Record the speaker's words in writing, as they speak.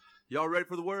Y'all ready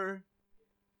for the word?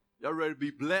 Y'all ready to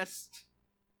be blessed?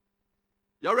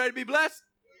 Y'all ready to be blessed?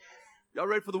 Y'all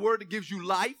ready for the word that gives you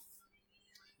life?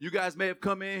 You guys may have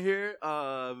come in here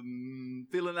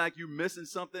feeling like you're missing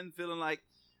something, feeling like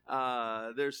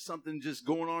there's something just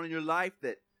going on in your life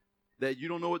that you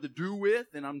don't know what to do with.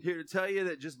 And I'm here to tell you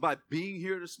that just by being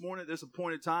here this morning at this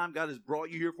appointed time, God has brought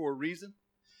you here for a reason.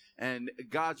 And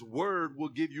God's word will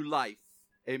give you life.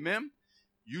 Amen?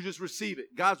 You just receive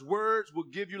it. God's words will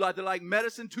give you life. They're like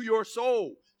medicine to your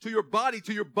soul, to your body,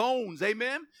 to your bones.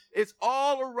 Amen? It's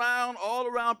all around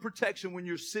protection when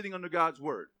you're sitting under God's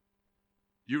word.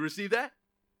 You receive that?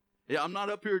 Yeah, I'm not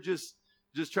up here just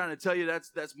trying to tell you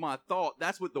that's my thought.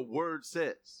 That's what the word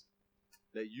says.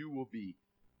 That you will be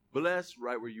blessed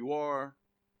right where you are,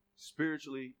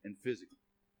 spiritually and physically.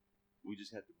 We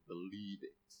just have to believe it.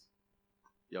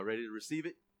 Y'all ready to receive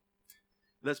it?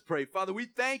 Let's pray. Father, we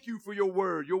thank you for your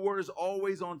word. Your word is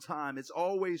always on time. It's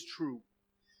always true.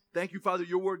 Thank you, Father.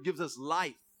 Your word gives us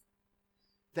life.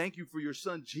 Thank you for your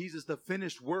son, Jesus, the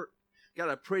finished work. God,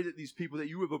 I pray that these people that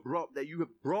you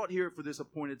have brought here for this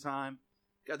appointed time,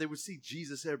 God, they would see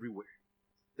Jesus everywhere.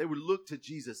 They would look to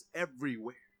Jesus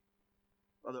everywhere.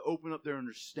 Father, open up their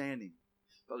understanding.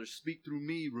 Father, speak through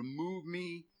me. Remove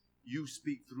me. You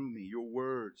speak through me. Your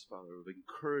words, Father, of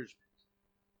encouragement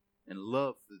and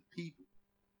love for the people.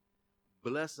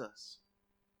 Bless us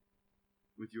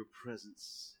with your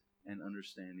presence and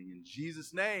understanding. In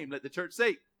Jesus' name, let the church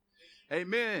say,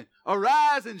 amen.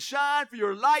 Arise and shine, for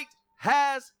your light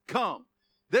has come.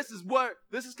 This is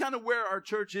kind of where our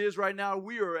church is right now.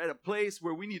 We are at a place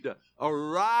where we need to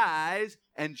arise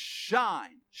and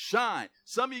shine. Shine.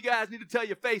 Some of you guys need to tell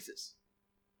your faces.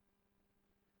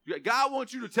 God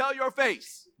wants you to tell your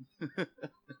face.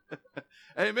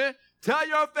 Amen. Tell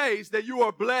your face that you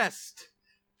are blessed.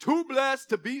 Too blessed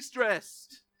to be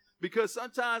stressed. Because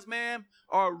sometimes, man,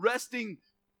 our resting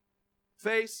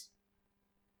face,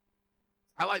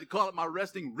 I like to call it my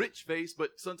resting rich face,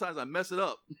 but sometimes I mess it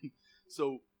up.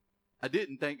 So I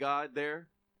didn't, thank God, there.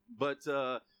 But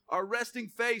our resting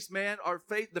face, man, our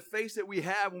face, the face that we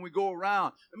have when we go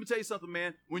around. Let me tell you something,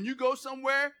 man. When you go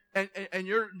somewhere and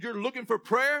you're looking for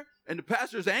prayer and the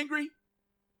pastor's angry,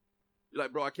 you're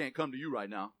like, bro, I can't come to you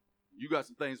right now. You got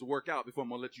some things to work out before I'm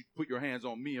going to let you put your hands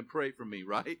on me and pray for me,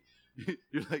 right?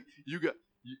 You're like,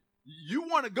 you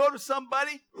want to go to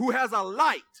somebody who has a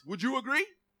light. Would you agree?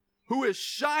 Who is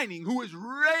shining, who is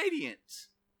radiant.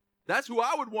 That's who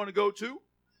I would want to go to.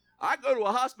 I go to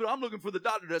a hospital, I'm looking for the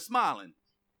doctor that's smiling.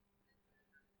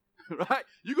 Right?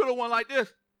 You go to one like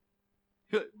this.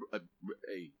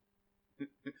 Hey,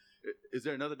 is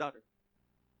there another doctor?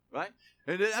 Right?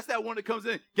 And that's that one that comes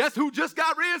in. Guess who just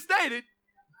got reinstated?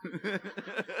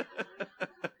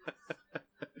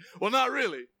 Well, not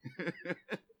really.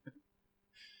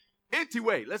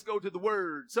 Anyway, let's go to the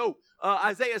word. So,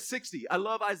 Isaiah 60. I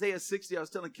love Isaiah 60. I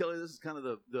was telling Kelly, this is kind of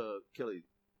the Kelly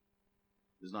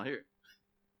is not here.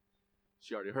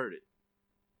 She already heard it.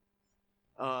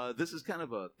 This is kind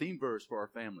of a theme verse for our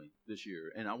family this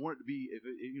year. And I want it to be, if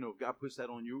God puts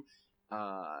that on you,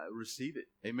 receive it.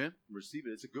 Amen? Receive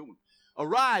it. It's a good one.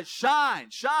 Arise, shine,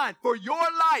 for your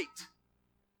light.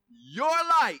 Your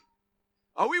light.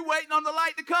 Are we waiting on the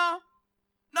light to come?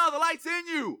 No, the light's in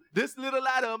you. This little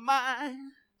light of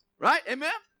mine. Right?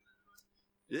 Amen?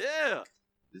 Yeah.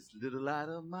 This little light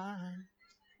of mine.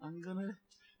 I'm gonna...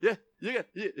 Yeah.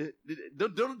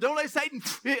 Don't let Satan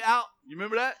out. You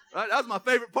remember that? Right? That was my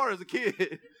favorite part as a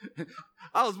kid.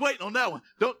 I was waiting on that one.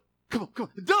 Come on.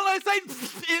 Don't let Satan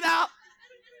it out.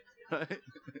 Right?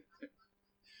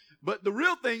 But the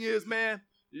real thing is, man,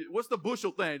 what's the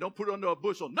bushel thing? Don't put it under a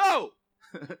bushel. No.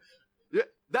 Yeah,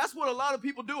 that's what a lot of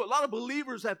people do. A lot of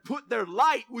believers have put their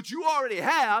light, which you already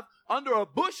have, under a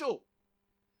bushel.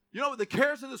 You know, the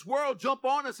cares of this world jump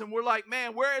on us and we're like,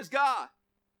 man, where is God?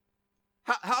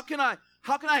 How can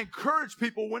I encourage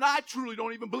people when I truly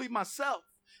don't even believe myself?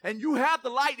 And you have the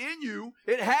light in you.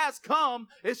 It has come.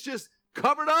 It's just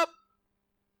covered up.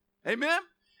 Amen?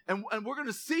 And we're going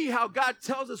to see how God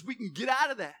tells us we can get out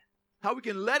of that. How we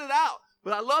can let it out.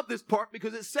 But I love this part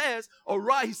because it says,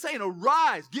 arise. He's saying,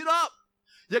 arise, get up.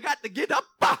 You got to get up,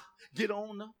 get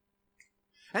on up.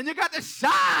 And you got to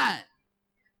shine.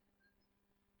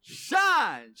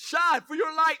 Shine, for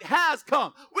your light has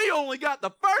come. We only got the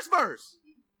first verse,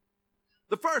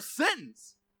 the first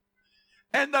sentence.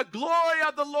 And the glory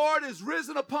of the Lord is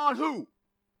risen upon who?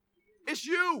 It's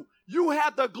you. You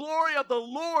have the glory of the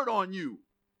Lord on you.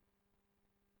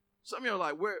 Some of you are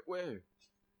like, where?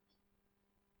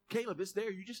 Caleb, it's there.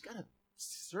 You just got to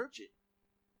search it.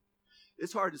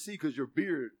 It's hard to see because your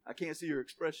beard, I can't see your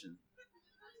expression.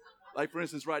 Like, for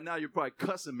instance, right now, you're probably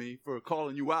cussing me for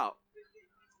calling you out.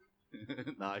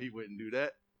 Nah, he wouldn't do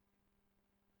that.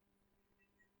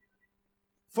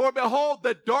 For behold,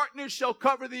 the darkness shall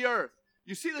cover the earth.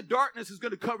 You see, the darkness is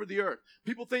going to cover the earth.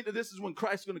 People think that this is when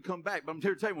Christ's going to come back. But I'm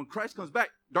here to tell you, when Christ comes back,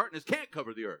 darkness can't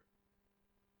cover the earth.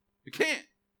 It can't.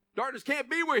 Darkness can't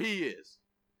be where he is.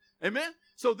 Amen?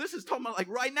 So this is talking about like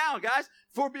right now, guys.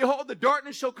 For behold, the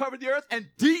darkness shall cover the earth, and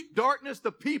deep darkness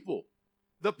the people.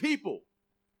 The people.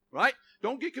 Right?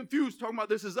 Don't get confused talking about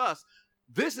this is us.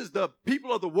 This is the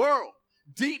people of the world.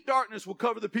 Deep darkness will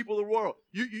cover the people of the world.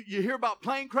 You hear about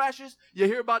plane crashes. You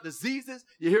hear about diseases.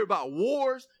 You hear about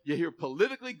wars. You hear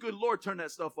politically. Good Lord, turn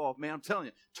that stuff off, man. I'm telling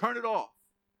you. Turn it off.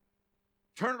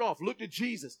 Turn it off. Look to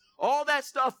Jesus. All that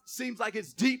stuff seems like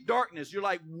it's deep darkness. You're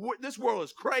like, this world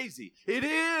is crazy. It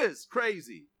is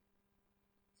crazy.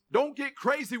 Don't get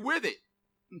crazy with it.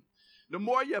 The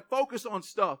more you focus on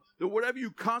stuff, the whatever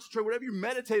you concentrate, whatever you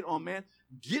meditate on, man,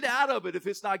 get out of it if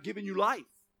it's not giving you life.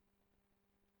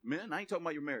 Man, I ain't talking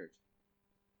about your marriage.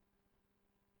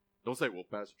 Don't say, well,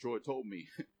 Pastor Troy told me.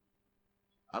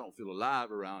 I don't feel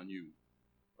alive around you.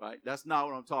 Right? That's not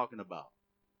what I'm talking about.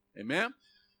 Amen?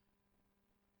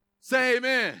 Say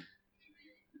amen.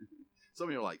 Some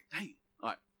of you are like, dang. All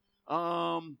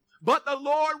right. But the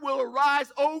Lord will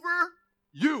arise over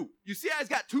you. You see how he's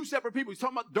got two separate people. He's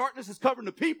talking about darkness is covering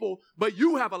the people, but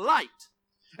you have a light.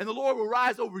 And the Lord will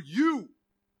rise over you.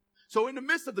 So in the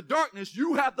midst of the darkness,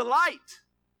 you have the light.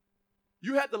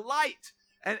 You have the light.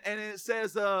 And it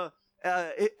says,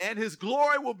 and his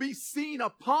glory will be seen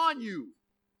upon you.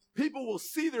 People will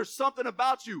see there's something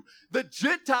about you. The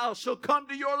Gentiles shall come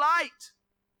to your light.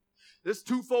 This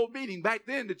twofold meaning. Back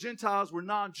then, the Gentiles were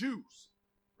non-Jews,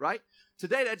 right?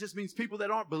 Today, that just means people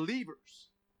that aren't believers.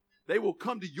 They will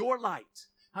come to your light.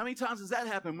 How many times does that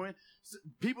happen? When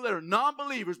people that are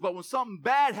non-believers, but when something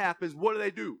bad happens, what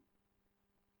do?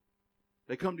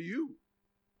 They come to you.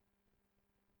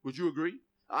 Would you agree?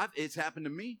 It's happened to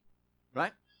me,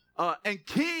 right? And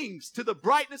kings to the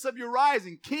brightness of your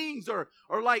rising. Kings are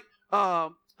like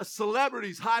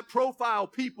celebrities, high-profile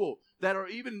people that are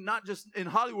even not just in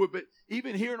Hollywood, but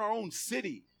even here in our own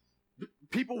city.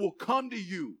 People will come to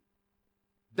you.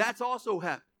 That's also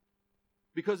happened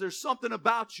because there's something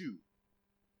about you.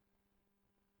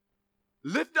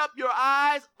 Lift up your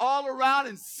eyes all around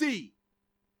and see.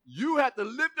 You have to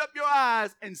lift up your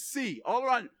eyes and see all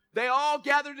around you. They all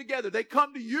gather together. They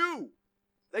come to you.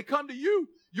 They come to you.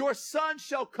 Your son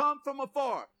shall come from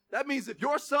afar. That means if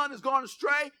your son has gone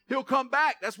astray, he'll come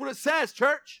back. That's what it says,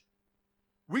 church.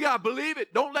 We got to believe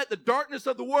it. Don't let the darkness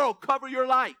of the world cover your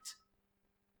light.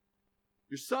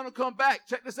 Your son will come back.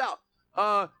 Check this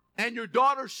out. And your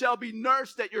daughter shall be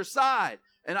nursed at your side.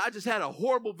 And I just had a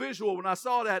horrible visual when I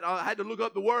saw that. I had to look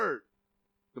up the word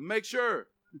to make sure.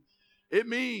 It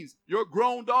means your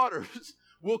grown daughters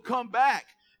will come back.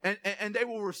 And they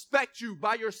will respect you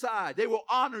by your side. They will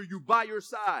honor you by your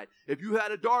side. If you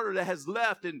had a daughter that has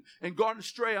left and gone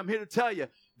astray, I'm here to tell you,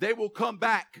 they will come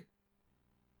back.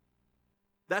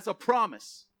 That's a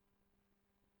promise.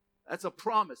 That's a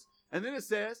promise. And then it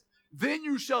says, then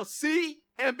you shall see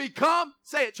and become,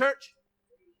 say it, church,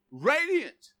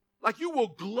 radiant. Like you will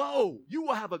glow. You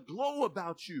will have a glow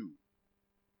about you.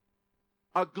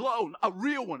 A glow, a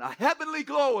real one, a heavenly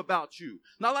glow about you.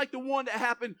 Not like the one that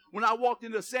happened when I walked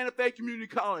into Santa Fe Community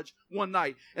College one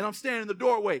night and I'm standing in the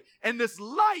doorway and this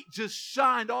light just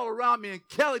shined all around me and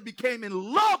Kelly became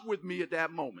in love with me at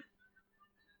that moment.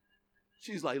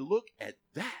 She's like, look at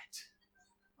that.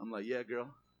 I'm like, yeah,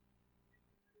 girl.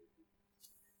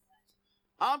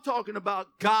 I'm talking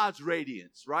about God's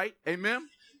radiance, right? Amen?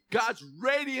 God's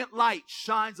radiant light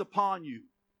shines upon you.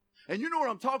 And you know what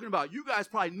I'm talking about. You guys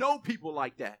probably know people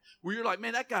like that. Where you're like,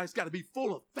 man, that guy's got to be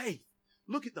full of faith.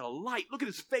 Look at the light. Look at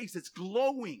his face. It's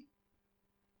glowing.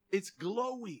 It's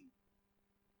glowing.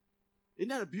 Isn't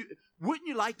that a beauty? Wouldn't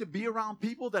you like to be around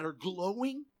people that are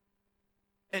glowing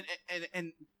and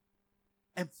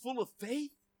full of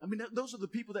faith? I mean, those are the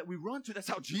people that we run to. That's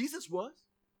how Jesus was.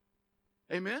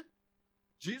 Amen?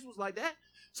 Jesus was like that.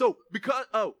 So, because,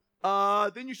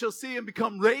 then you shall see and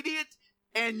become radiant,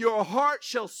 and your heart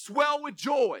shall swell with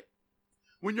joy.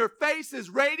 When your face is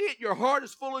radiant, your heart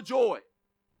is full of joy.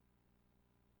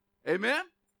 Amen?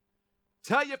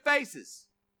 Tell your faces.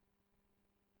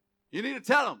 You need to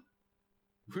tell them.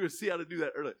 We're going to see how to do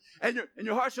that earlier. And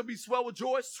your heart shall be swell with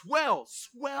joy.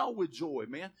 Swell with joy,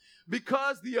 man.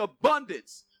 Because the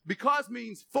abundance, because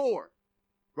means for,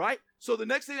 right? So the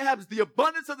next thing that happens, the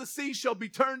abundance of the sea shall be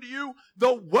turned to you.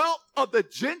 The wealth of the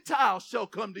Gentiles shall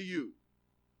come to you.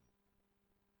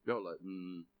 You're like,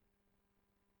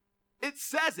 It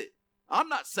says it. I'm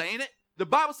not saying it. The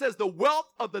Bible says the wealth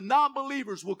of the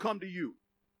non-believers will come to you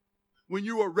when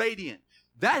you are radiant.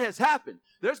 That has happened.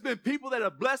 There's been people that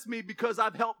have blessed me because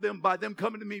I've helped them by them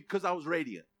coming to me because I was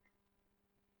radiant.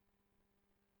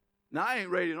 Now, I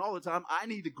ain't radiant all the time. I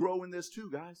need to grow in this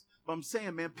too, guys. But I'm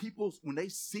saying, man, people, when they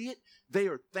see it, they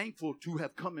are thankful to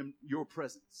have come in your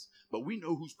presence. But we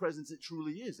know whose presence it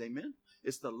truly is. Amen?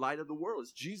 It's the light of the world.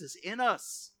 It's Jesus in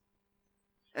us.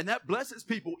 And that blesses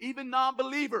people, even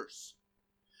non-believers.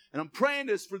 And I'm praying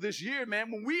this for this year,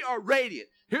 man. When we are radiant,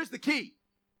 here's the key.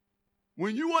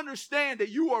 When you understand that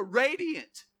you are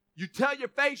radiant, you tell your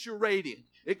face you're radiant.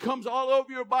 It comes all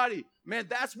over your body. Man,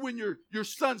 that's when your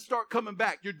sons start coming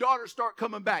back. Your daughters start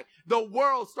coming back. The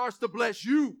world starts to bless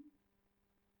you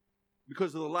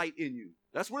because of the light in you.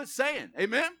 That's what it's saying.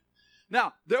 Amen?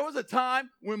 Now, there was a time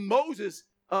when Moses,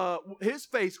 his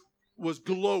face was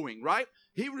glowing, right?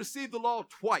 He received the law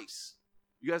twice.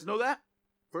 You guys know that?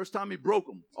 First time he broke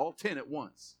them, all 10 at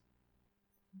once.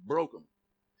 Broke them.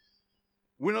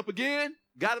 Went up again,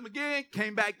 got him again,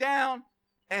 came back down,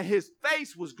 and his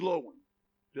face was glowing.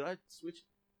 Did I switch?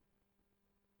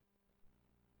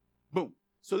 Boom.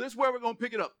 So this is where we're going to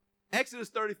pick it up. Exodus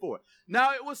 34.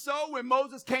 Now it was so when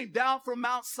Moses came down from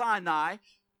Mount Sinai,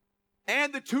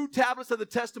 and the 2 tablets of the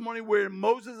testimony were in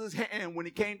Moses' hand when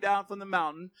he came down from the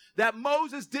mountain, that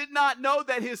Moses did not know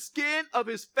that his skin of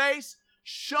his face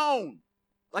shone,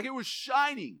 like it was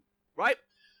shining, right?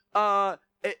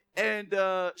 And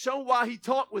shone while he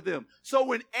talked with them. So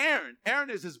when Aaron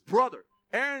is his brother,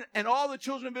 Aaron and all the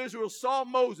children of Israel saw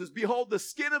Moses, behold, the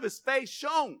skin of his face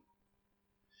shone.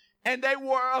 And they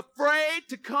were afraid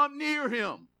to come near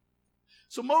him.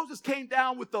 So Moses came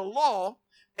down with the law,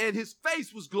 and his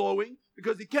face was glowing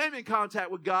because he came in contact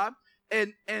with God.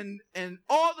 And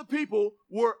all the people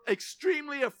were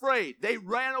extremely afraid. They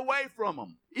ran away from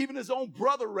him. Even his own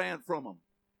brother ran from him.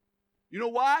 You know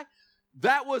why?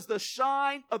 That was the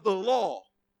shine of the law,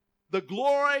 the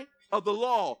glory of the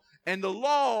law. And the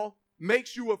law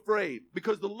makes you afraid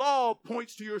because the law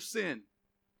points to your sin.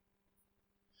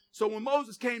 So when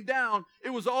Moses came down, it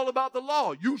was all about the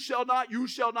law. You shall not, you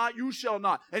shall not, you shall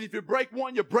not. And if you break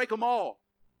one, you break them all.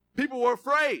 People were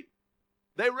afraid.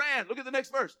 They ran. Look at the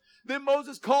next verse. Then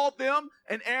Moses called them,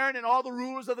 and Aaron and all the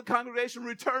rulers of the congregation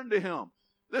returned to him.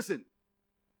 Listen,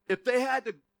 if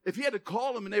he had to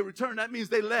call them and they returned, that means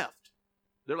they left.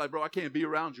 They're like, bro, I can't be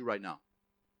around you right now.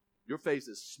 Your face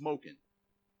is smoking,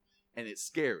 and it's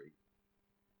scary,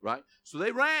 right? So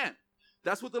they ran.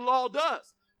 That's what the law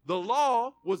does. The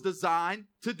law was designed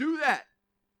to do that.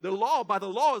 By the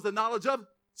law is the knowledge of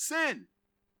sin.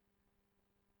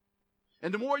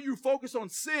 And the more you focus on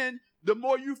sin, the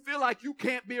more you feel like you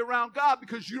can't be around God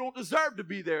because you don't deserve to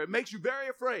be there. It makes you very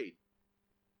afraid.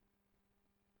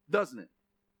 Doesn't it?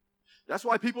 That's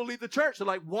why people leave the church. They're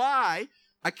like, why?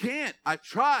 I can't. I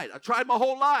tried my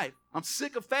whole life. I'm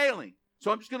sick of failing.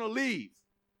 So I'm just going to leave.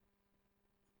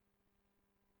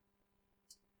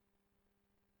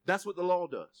 That's what the law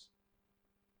does.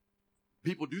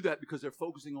 People do that because they're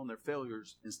focusing on their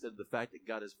failures instead of the fact that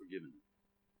God has forgiven them.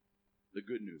 The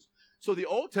good news. So the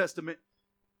Old Testament,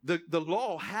 the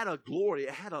law had a glory.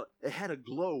 It had a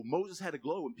glow. Moses had a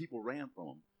glow and people ran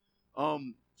from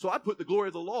him. So I put the glory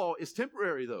of the law is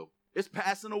temporary though. It's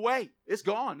passing away. It's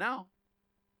gone now.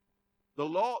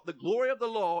 The glory of the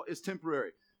law is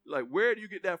temporary. Like, where do you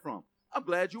get that from? I'm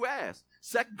glad you asked.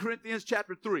 2 Corinthians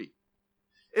chapter 3.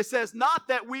 It says, not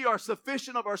that we are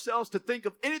sufficient of ourselves to think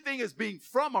of anything as being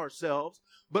from ourselves,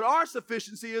 but our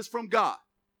sufficiency is from God,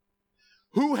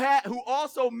 who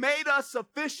also made us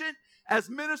sufficient as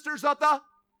ministers of the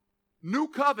new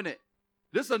covenant.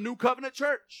 This is a new covenant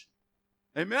church.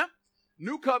 Amen?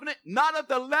 New covenant, not of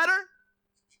the letter,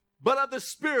 but of the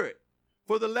Spirit.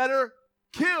 For the letter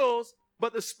kills,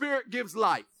 but the Spirit gives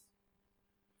life.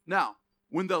 Now,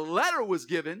 when the letter was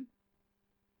given,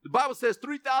 the Bible says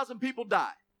 3,000 people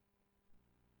died.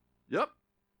 Yep.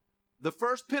 The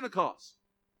first Pentecost.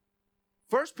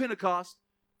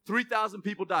 3,000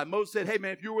 people died. Moses said, hey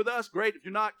man, if you're with us, great. If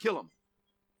you're not, kill them.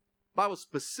 The Bible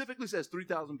specifically says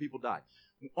 3,000 people died.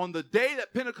 On the day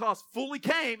that Pentecost fully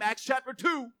came, Acts chapter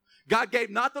 2, God gave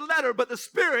not the letter, but the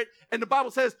Spirit. And the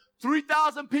Bible says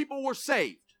 3,000 people were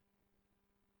saved.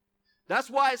 That's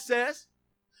why it says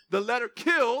the letter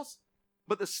kills,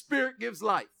 but the Spirit gives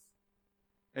life.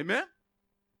 Amen?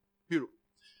 Beautiful.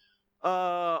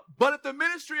 But if the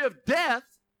ministry of death,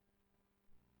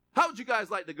 how would you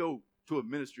guys like to go to a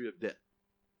ministry of death?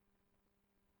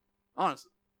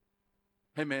 Honestly.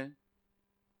 Hey man,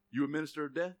 you a minister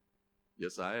of death?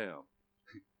 Yes, I am.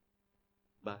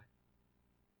 Bye.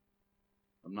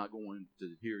 I'm not going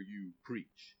to hear you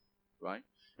preach, right?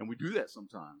 And we do that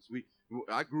sometimes.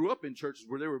 I grew up in churches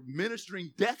where they were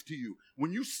ministering death to you.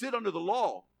 When you sit under the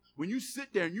law, when you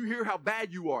sit there and you hear how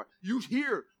bad you are, you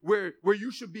hear where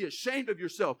you should be ashamed of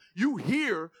yourself. You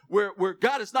hear where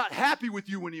God is not happy with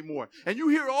you anymore. And you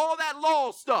hear all that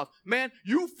law stuff. Man,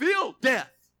 you feel death.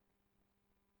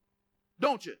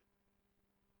 Don't you?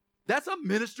 That's a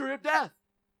ministry of death.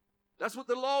 That's what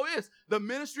the law is. The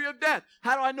ministry of death.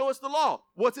 How do I know it's the law?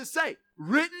 What's it say?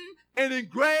 Written and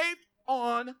engraved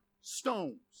on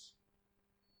stones.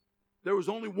 There was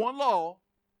only one law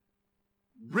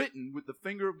written with the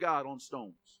finger of God on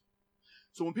stones.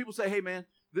 So when people say, hey man,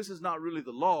 this is not really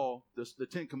the law, the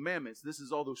 10 Commandments, this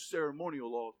is all those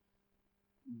ceremonial laws,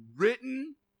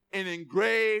 written and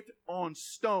engraved on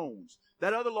stones.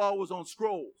 That other law was on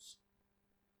scrolls.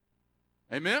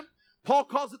 Amen? Paul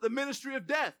calls it the ministry of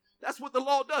death. That's what the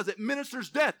law does. It ministers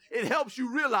death. It helps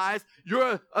you realize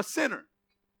you're a sinner.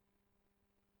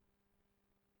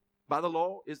 By the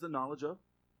law is the knowledge of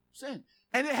sin.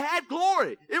 And it had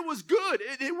glory. It was good.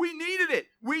 We needed it.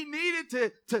 We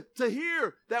needed to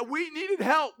hear that we needed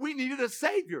help. We needed a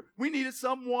Savior. We needed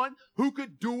someone who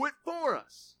could do it for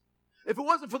us. If it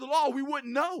wasn't for the law, we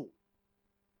wouldn't know.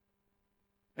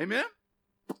 Amen?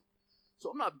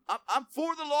 So I'm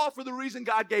for the law for the reason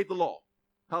God gave the law.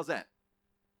 How's that?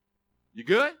 You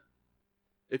good?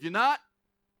 If you're not,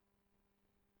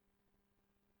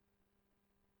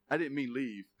 I didn't mean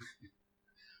leave.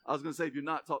 I was going to say, if you're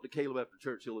not, talk to Caleb after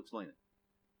church. He'll explain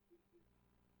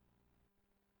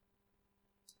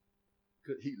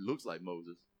it. He looks like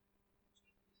Moses.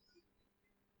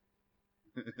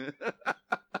 I'm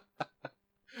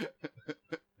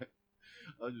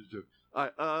just joking. All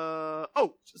right.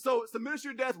 So it's the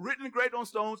ministry of death written and engraved on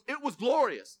stones. It was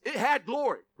glorious. It had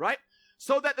glory, right?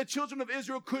 So that the children of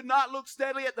Israel could not look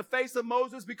steadily at the face of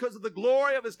Moses because of the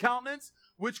glory of his countenance,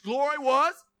 which glory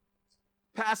was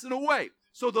passing away.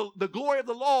 So the glory of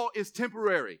the law is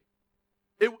temporary.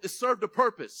 It served a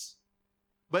purpose,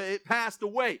 but it passed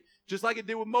away, just like it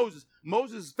did with Moses.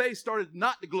 Moses' face started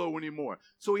not to glow anymore,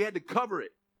 so he had to cover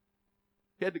it.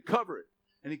 He had to cover it,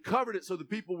 and he covered it so the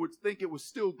people would think it was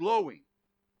still glowing,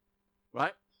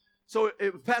 right? So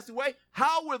it passed away.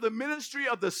 How will the ministry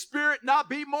of the Spirit not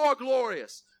be more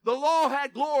glorious? The law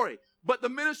had glory, but the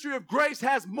ministry of grace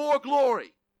has more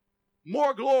glory.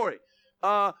 More glory.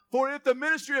 For if the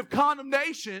ministry of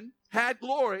condemnation had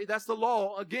glory, that's the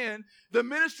law again, the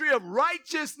ministry of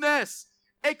righteousness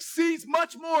exceeds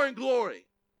much more in glory.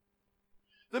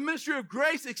 The ministry of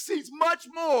grace exceeds much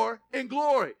more in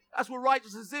glory. That's what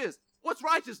righteousness is. What's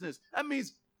righteousness? That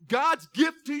means God's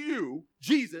gift to you,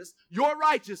 Jesus, your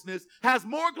righteousness, has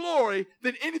more glory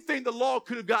than anything the law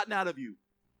could have gotten out of you.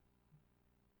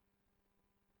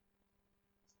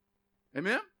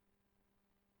 Amen?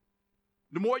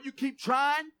 The more you keep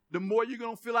trying, the more you're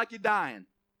going to feel like you're dying.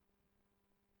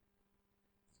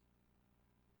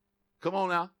 Come on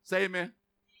now. Say amen.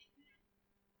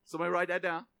 Somebody write that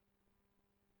down.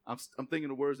 I'm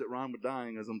thinking of words that rhyme with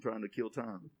dying as I'm trying to kill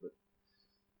time, but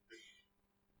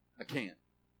I can't.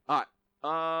 All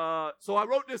right. So I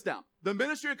wrote this down. The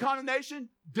ministry of condemnation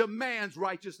demands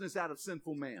righteousness out of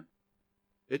sinful man.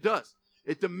 It does.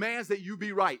 It demands that you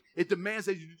be right. It demands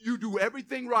that you do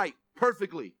everything right,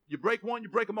 perfectly. You break one, you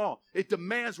break them all. It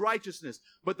demands righteousness.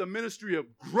 But the ministry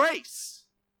of grace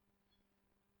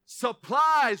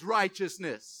supplies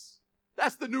righteousness.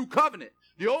 That's the new covenant.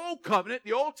 The old covenant,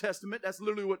 the Old Testament, that's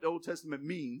literally what the Old Testament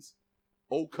means.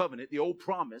 Old covenant, the old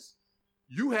promise.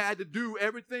 You had to do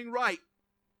everything right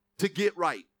to get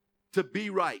right, to be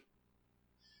right.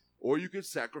 Or you could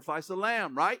sacrifice a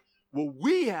lamb, right? Well,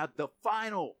 we have the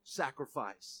final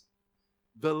sacrifice.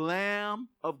 The Lamb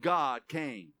of God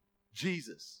came.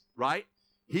 Jesus, right?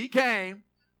 He came.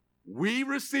 We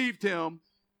received him.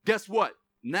 Guess what?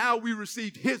 Now we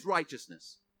received his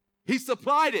righteousness. He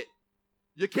supplied it.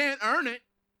 You can't earn it.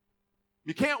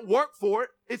 You can't work for it.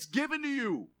 It's given to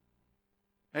you.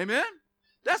 Amen?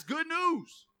 That's good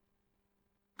news.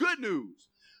 Good news.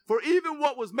 For even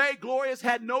what was made glorious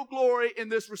had no glory in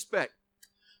this respect,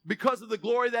 because of the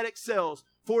glory that excels.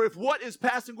 For if what is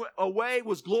passing away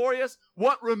was glorious,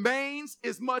 what remains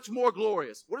is much more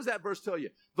glorious. What does that verse tell you?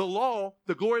 The law,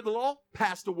 the glory of the law,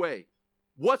 passed away.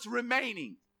 What's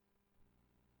remaining?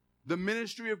 The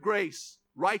ministry of grace,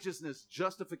 righteousness,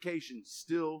 justification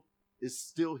is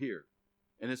still here.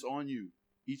 And it's on you,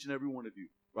 each and every one of you,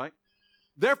 right?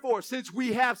 Therefore, since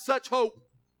we have such hope,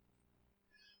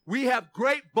 we have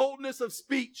great boldness of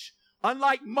speech,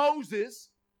 unlike Moses,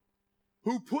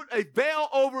 who put a veil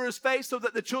over his face so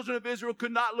that the children of Israel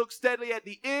could not look steadily at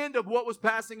the end of what was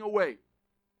passing away.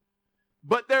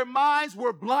 But their minds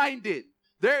were blinded.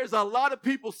 There is a lot of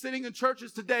people sitting in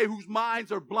churches today whose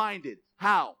minds are blinded.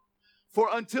 How? For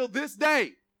until this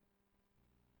day,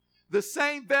 the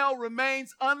same veil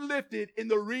remains unlifted in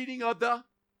the reading of the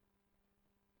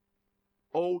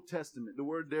Old Testament. The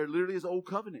word there literally is Old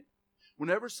Covenant.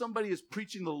 Whenever somebody is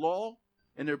preaching the law,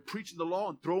 and they're preaching the law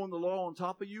and throwing the law on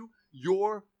top of you,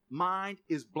 your mind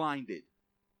is blinded.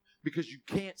 Because you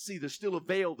can't see. There's still a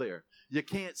veil there. You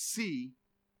can't see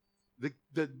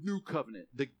the new covenant,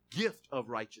 the gift of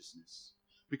righteousness.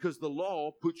 Because the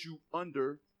law puts you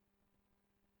under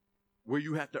where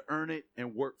you have to earn it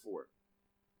and work for it.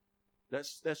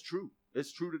 That's true.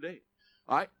 It's true today.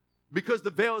 All right? Because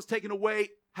the veil is taken away.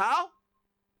 How?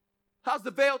 How's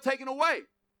the veil taken away?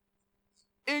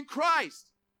 In Christ.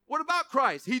 What about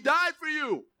Christ? He died for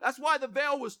you. That's why the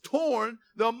veil was torn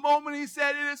the moment he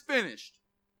said it is finished.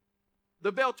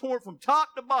 The veil torn from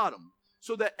top to bottom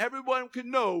so that everyone could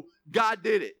know God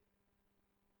did it.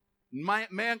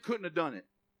 Man couldn't have done it.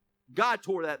 God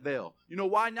tore that veil. You know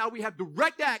why? Now we have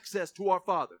direct access to our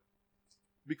Father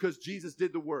because Jesus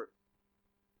did the work.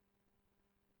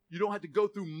 You don't have to go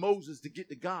through Moses to get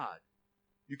to God.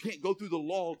 You can't go through the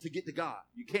law to get to God.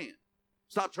 You can't.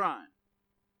 Stop trying.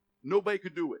 Nobody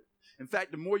could do it. In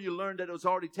fact, the more you learn that it was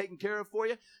already taken care of for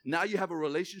you, now you have a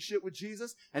relationship with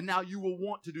Jesus, and now you will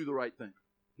want to do the right thing.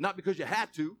 Not because you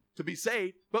have to be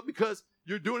saved, but because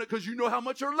you're doing it because you know how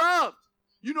much you're loved.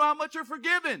 You know how much you're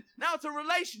forgiven. Now it's a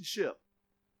relationship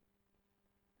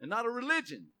and not a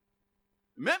religion.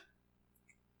 Amen?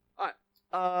 All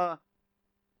right.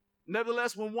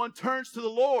 Nevertheless, when one turns to the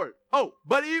Lord. Oh,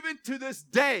 but even to this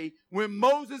day, when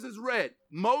Moses is read,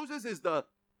 Moses is the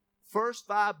first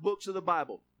 5 books of the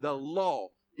Bible, the law.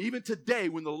 Even today,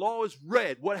 when the law is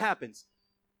read, what happens?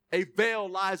 A veil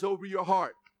lies over your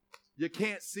heart. You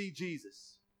can't see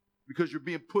Jesus because you're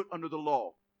being put under the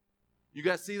law. You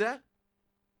guys see that?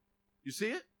 You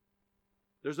see it?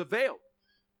 There's a veil.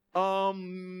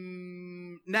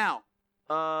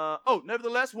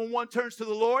 Nevertheless, when one turns to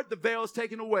the Lord, the veil is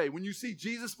taken away. When you see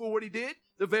Jesus for what he did,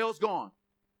 the veil is gone.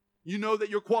 You know that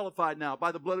you're qualified now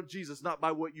by the blood of Jesus, not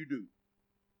by what you do.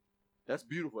 That's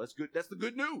beautiful. That's good. That's the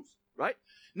good news, right?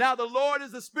 Now the Lord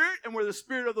is the Spirit, and where the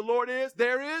Spirit of the Lord is,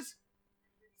 there is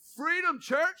freedom,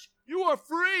 church. You are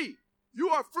free. You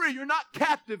are free. You're not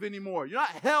captive anymore. You're not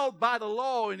held by the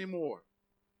law anymore.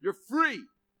 You're free.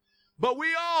 But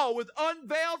we all, with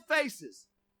unveiled faces,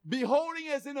 beholding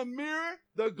as in a mirror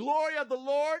the glory of the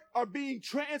Lord, are being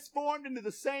transformed into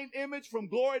the same image from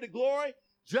glory to glory,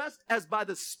 just as by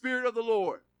the Spirit of the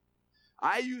Lord.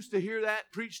 I used to hear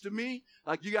that preached to me,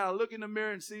 like you got to look in the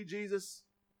mirror and see Jesus.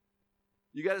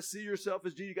 You got to see yourself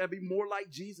as Jesus. You got to be more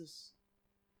like Jesus.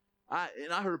 I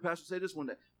heard a pastor say this one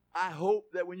day. I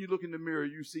hope that when you look in the mirror,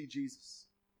 you see Jesus.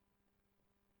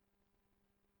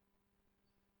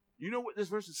 You know what this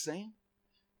verse is saying?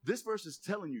 This verse is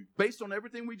telling you, based on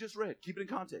everything we just read, keep it in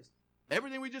context.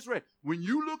 Everything we just read. When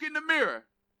you look in the mirror,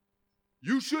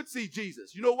 you should see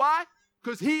Jesus. You know why?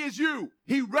 Because he is you.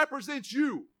 He represents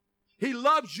you. He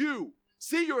loves you.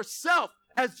 See yourself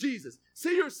as Jesus.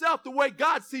 See yourself the way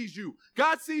God sees you.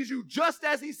 God sees you just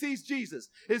as he sees Jesus.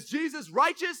 Is Jesus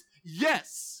righteous?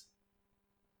 Yes.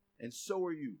 And so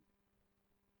are you.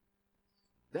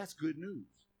 That's good news.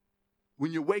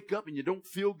 When you wake up and you don't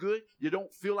feel good, you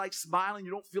don't feel like smiling,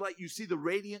 you don't feel like you see the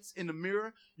radiance in the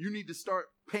mirror, you need to start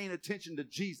paying attention to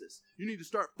Jesus. You need to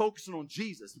start focusing on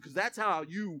Jesus because that's how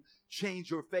you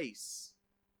change your face.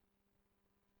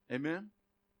 Amen?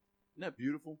 Isn't that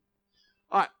beautiful?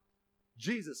 All right.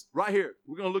 Jesus, right here.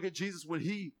 We're going to look at Jesus when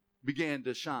he began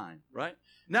to shine, right?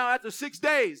 Now, after 6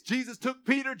 days, Jesus took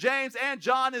Peter, James, and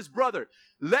John, his brother,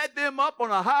 led them up on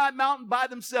a high mountain by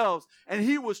themselves, and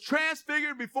he was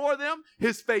transfigured before them.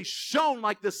 His face shone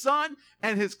like the sun,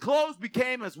 and his clothes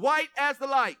became as white as the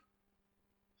light.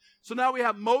 So now we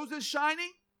have Moses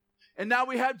shining, and now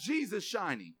we have Jesus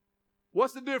shining.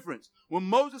 What's the difference? When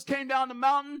Moses came down the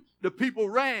mountain, the people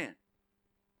ran.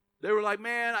 They were like,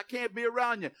 man, I can't be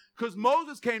around you. Because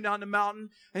Moses came down the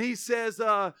mountain and he says,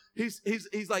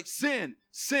 he's like, sin,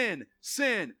 sin,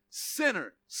 sin,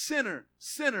 sinner, sinner,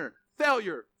 sinner,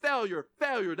 failure, failure,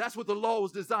 failure. That's what the law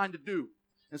was designed to do.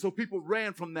 And so people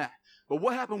ran from that. But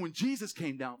what happened when Jesus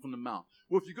came down from the mount?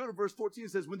 Well, if you go to verse 14,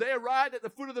 it says, when they arrived at the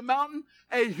foot of the mountain,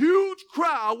 a huge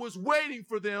crowd was waiting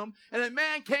for them, and a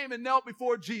man came and knelt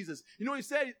before Jesus. You know what he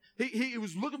said? He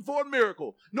was looking for a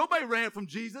miracle. Nobody ran from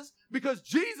Jesus because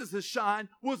Jesus' shine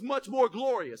was much more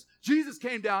glorious. Jesus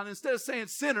came down, and instead of saying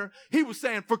sinner, he was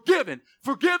saying forgiven,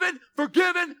 forgiven,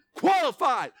 forgiven,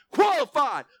 qualified,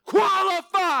 qualified,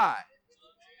 qualified.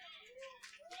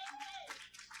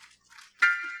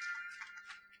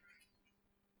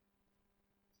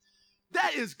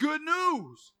 That is good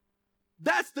news.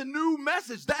 That's the new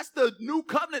message. That's the new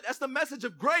covenant. That's the message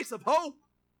of grace, of hope.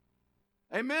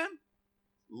 Amen?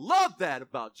 Love that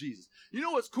about Jesus. You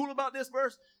know what's cool about this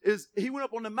verse is he went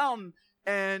up on the mountain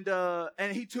and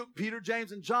he took Peter,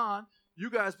 James, and John. You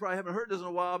guys probably haven't heard this in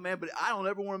a while, man, but I don't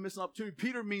ever want to miss an opportunity.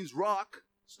 Peter means rock,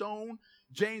 stone.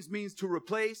 James means to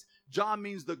replace. John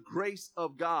means the grace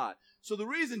of God. So the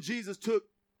reason Jesus took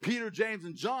Peter, James,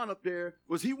 and John up there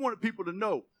was he wanted people to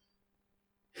know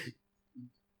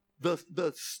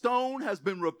the stone has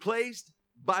been replaced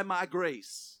by my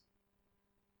grace.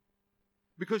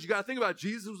 Because you got to think about it.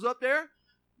 Jesus was up there.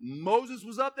 Moses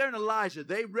was up there, and Elijah.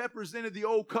 They represented the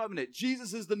old covenant.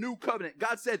 Jesus is the new covenant.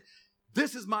 God said,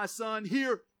 this is my son.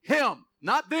 Hear him.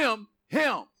 Not them.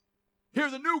 Him.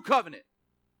 Hear the new covenant.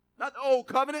 Not the old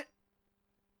covenant.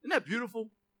 Isn't that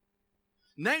beautiful?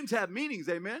 Names have meanings,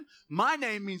 amen. My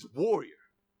name means warrior.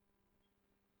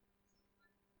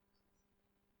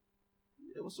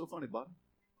 Yeah, what's so funny, Bobby?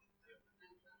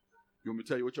 You want me to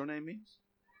tell you what your name means?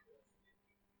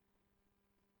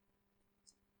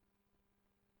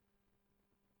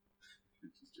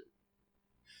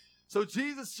 So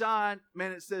Jesus shine,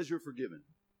 man, it says you're forgiven.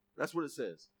 That's what it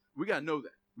says. We got to know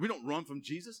that. We don't run from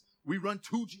Jesus. We run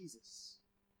to Jesus.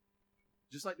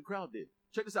 Just like the crowd did.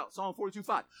 Check this out. Psalm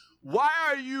 42:5. Why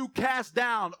are you cast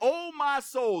down, O my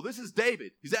soul? This is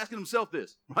David. He's asking himself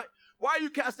this, right? Why are you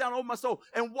cast down, O my soul?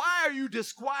 And why are you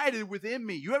disquieted within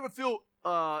me? You ever feel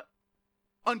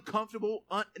uncomfortable,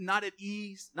 not at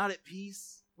ease, not at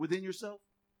peace within yourself?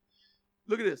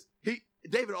 Look at this.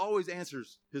 David always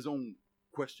answers his own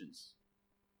questions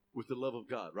with the love of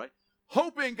God, right?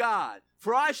 Hope in God,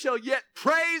 for I shall yet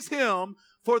praise him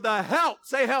for the help.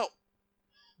 Say help.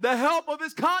 The help of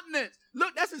his countenance.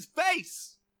 Look, that's his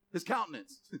face. His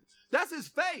countenance. That's his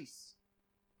face.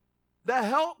 The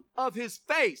help of his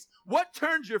face. What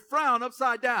turns your frown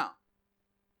upside down?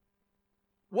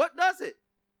 What does it?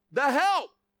 The help.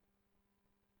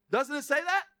 Doesn't it say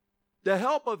that? The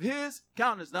help of his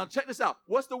countenance. Now check this out.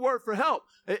 What's the word for help?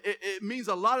 It means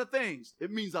a lot of things. It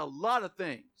means a lot of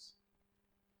things.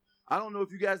 I don't know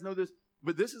if you guys know this,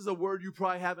 but this is a word you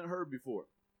probably haven't heard before.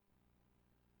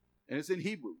 And it's in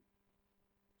Hebrew.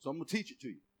 So I'm going to teach it to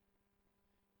you.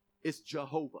 It's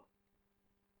Jehovah.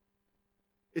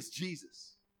 It's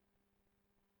Jesus.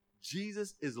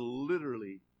 Jesus is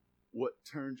literally what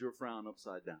turns your frown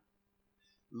upside down.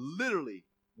 Literally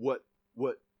what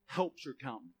helps your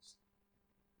countenance.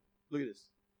 Look at this.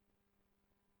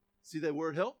 See that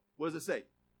word help? What does it say?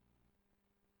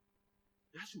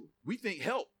 Yeshua. We think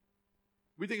help.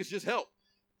 We think it's just help.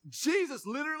 Jesus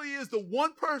literally is the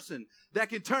one person that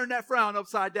can turn that frown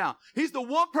upside down. He's the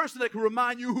one person that can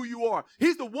remind you who you are.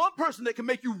 He's the one person that can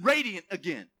make you radiant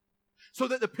again so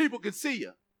that the people can see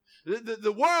you.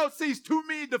 The world sees too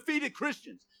many defeated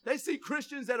Christians. They see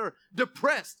Christians that are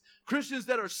depressed, Christians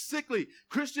that are sickly,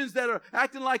 Christians that are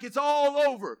acting like it's all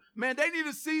over. Man, they need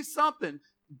to see something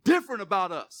different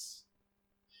about us.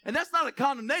 And that's not a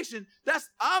condemnation.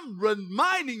 I'm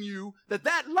reminding you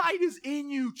that light is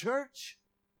in you, church.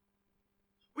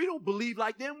 We don't believe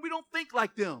like them. We don't think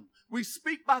like them. We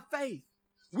speak by faith.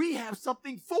 We have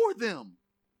something for them.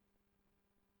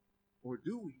 Or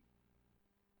do we?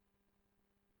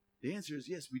 The answer is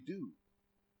yes, we do.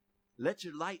 Let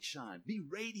your light shine. Be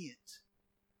radiant.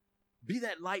 Be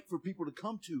that light for people to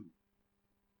come to.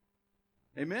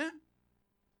 Amen?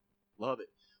 Love it.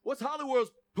 What's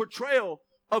Hollywood's portrayal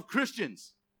of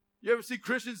Christians? You ever see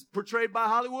Christians portrayed by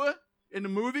Hollywood in the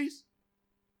movies?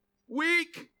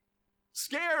 Weak.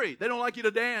 Scary. They don't like you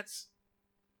to dance.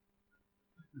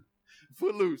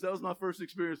 Footloose. That was my first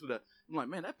experience with that. I'm like,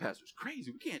 man, that pastor's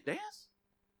crazy. We can't dance.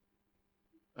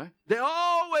 Right? They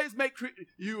always make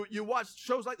you watch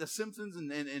shows like The Simpsons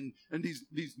and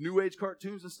these new age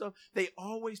cartoons and stuff. They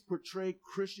always portray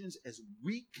Christians as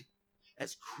weak,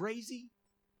 as crazy,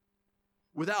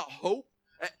 without hope.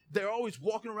 They're always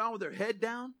walking around with their head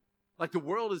down like the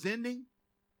world is ending.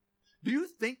 Do you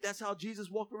think that's how Jesus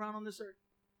walked around on this earth?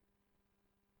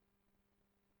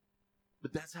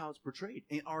 But that's how it's portrayed.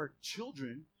 And our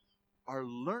children are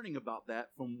learning about that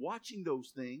from watching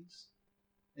those things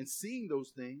and seeing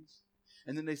those things.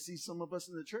 And then they see some of us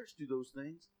in the church do those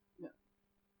things. Yeah.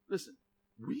 Listen,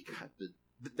 we got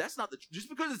that's not just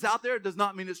because it's out there does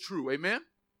not mean it's true. Amen?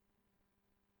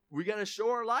 We got to show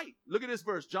our light. Look at this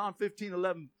verse, John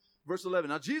 15:11, verse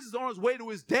 11. Now Jesus is on his way to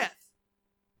his death.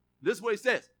 This is what he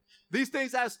says. These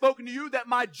things I have spoken to you that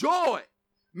my joy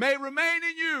may remain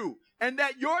in you and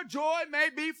that your joy may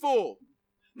be full.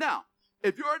 Now,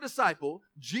 if you're a disciple,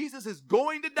 Jesus is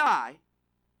going to die.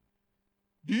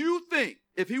 Do you think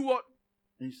if he walked,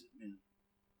 and he said, man,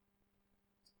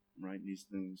 I'm writing these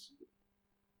things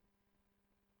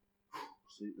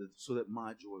so that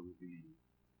my joy will be in you.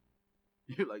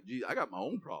 You're like, geez, I got my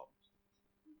own problems.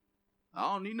 I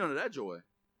don't need none of that joy.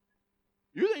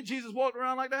 You think Jesus walked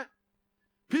around like that?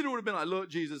 Peter would have been like, look,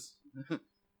 Jesus,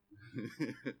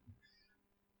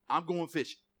 I'm going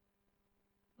fishing.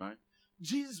 Right?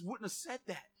 Jesus wouldn't have said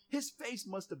that. His face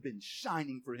must have been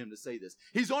shining for him to say this.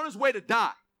 He's on his way to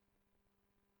die.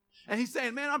 And he's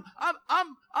saying, man,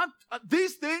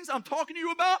 these things I'm talking to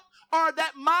you about are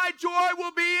that my joy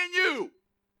will be in you.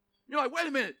 You're like, wait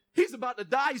a minute. He's about to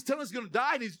die. He's telling us he's going to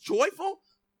die and he's joyful.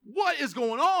 What is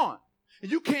going on? And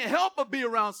you can't help but be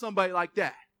around somebody like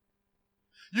that.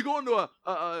 You go into a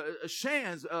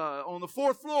Shands on the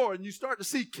 4th floor and you start to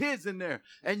see kids in there.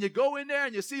 And you go in there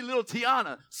and you see little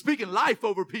Tiana speaking life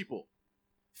over people.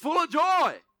 Full of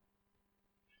joy.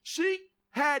 She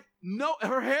had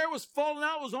her hair was falling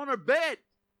out, was on her bed.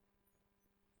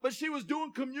 But she was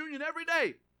doing communion every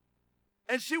day.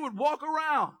 And she would walk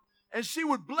around and she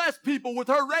would bless people with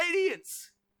her radiance.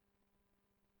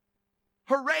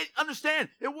 Understand,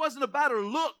 it wasn't about her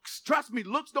looks. Trust me,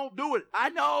 looks don't do it. I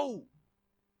know.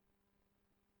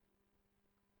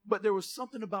 But there was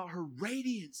something about her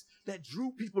radiance that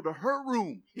drew people to her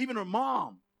room, even her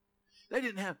mom.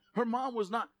 Her mom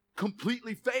was not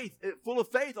completely full of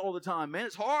faith all the time, man.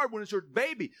 It's hard when it's your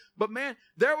baby. But man,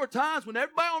 there were times when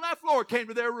everybody on that floor came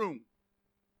to their room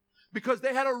because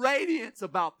they had a radiance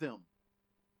about them.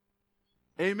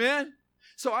 Amen?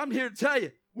 So I'm here to tell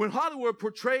you, when Hollywood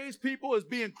portrays people as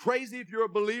being crazy if you're a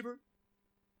believer,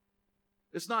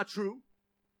 it's not true.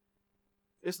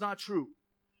 It's not true.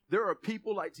 There are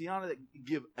people like Tiana that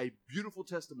give a beautiful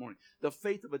testimony, the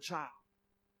faith of a child.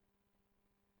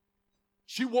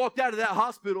 She walked out of that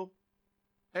hospital.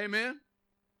 Amen.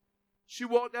 She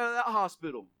walked out of that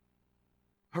hospital.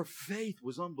 Her faith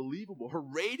was unbelievable. Her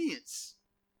radiance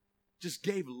just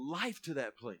gave life to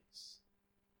that place.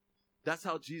 That's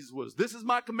how Jesus was. This is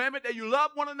my commandment, that you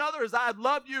love one another as I have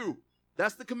loved you.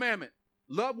 That's the commandment.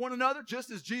 Love one another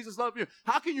just as Jesus loved you.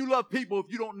 How can you love people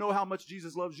if you don't know how much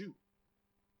Jesus loves you?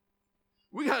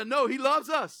 We got to know he loves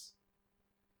us.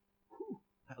 Whew.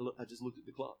 I just looked at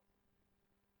the clock.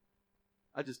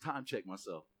 I just time checked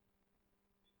myself.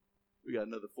 We got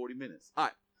another 40 minutes. All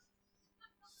right.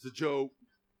 It's a joke.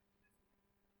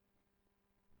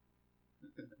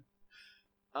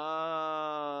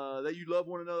 That you love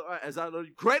one another as I love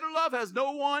you. Greater love has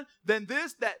no one than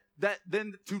this,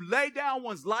 than to lay down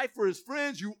one's life for his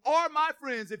friends. You are my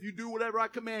friends if you do whatever I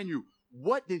command you.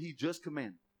 What did he just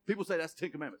command? People say that's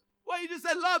 10 commandments. Well, he just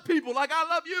said love people like I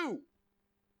love you.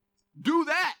 Do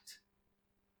that.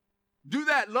 Do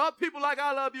that. Love people like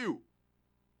I love you.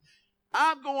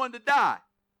 I'm going to die.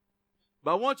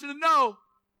 But I want you to know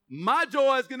my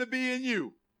joy is going to be in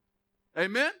you.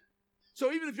 Amen?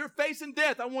 So even if you're facing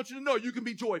death, I want you to know you can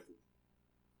be joyful.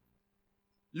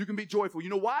 You can be joyful. You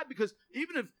know why? Because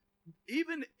even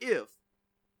if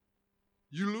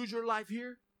you lose your life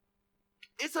here,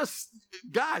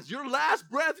 guys, your last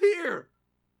breath here.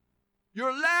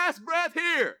 Your last breath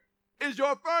here is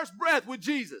your first breath with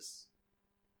Jesus.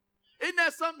 Isn't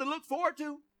that something to look forward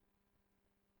to?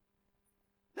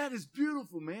 That is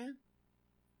beautiful, man.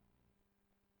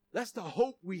 That's the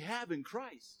hope we have in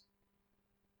Christ.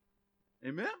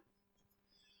 Amen?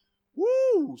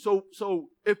 Woo! So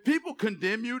if people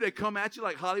condemn you, they come at you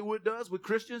like Hollywood does with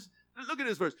Christians. Look at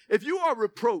this verse. If you are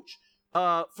reproached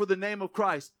for the name of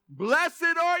Christ,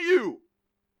 blessed are you.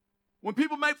 When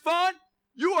people make fun,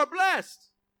 you are blessed.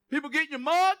 People get in your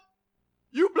mug,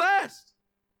 you blessed.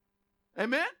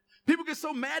 Amen? People get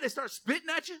so mad they start spitting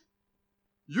at you,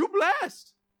 you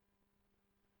blessed.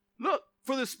 Look,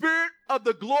 for the Spirit of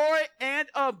the glory and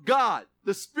of God,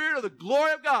 the Spirit of the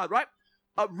glory of God, right?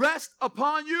 Rest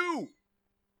upon you.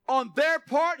 On their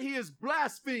part, he is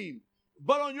blasphemed,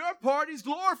 but on your part, he's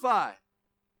glorified.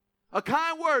 A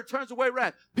kind word turns away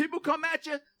wrath. People come at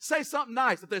you, say something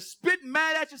nice. If they're spitting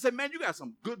mad at you, say, man, you got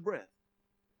some good breath.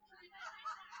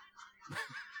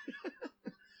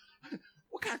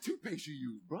 What kind of toothpaste you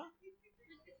use, bro?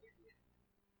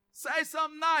 Say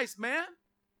something nice, man.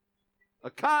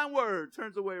 A kind word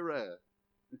turns away wrath.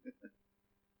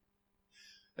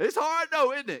 It's hard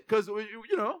though, isn't it? Because,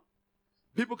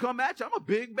 people come at you. I'm a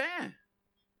big man.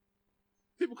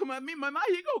 People come at me, my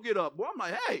ego get up. Boy, I'm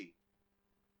like, hey.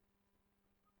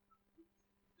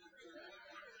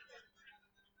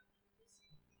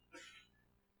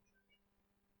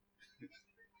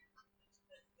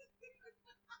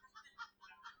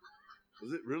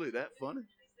 Is it really that funny?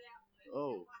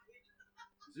 Oh.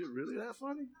 Is it really that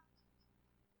funny?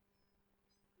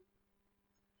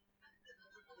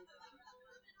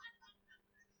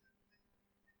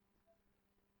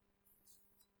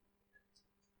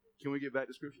 Can we get back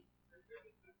to scripture?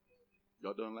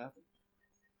 Y'all done laughing?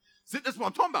 See, that's what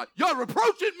I'm talking about. Y'all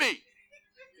reproaching me.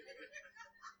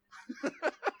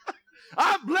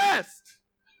 I'm blessed.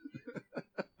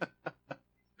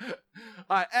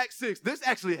 All right, Acts 6. This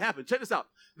actually happened. Check this out.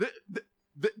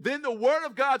 Then the word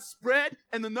of God spread,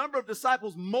 and the number of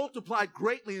disciples multiplied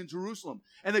greatly in Jerusalem.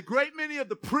 And a great many of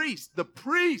the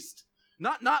priests,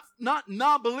 not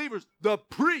non-believers, the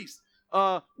priests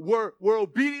were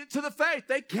obedient to the faith.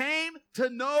 They came to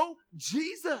know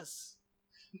Jesus.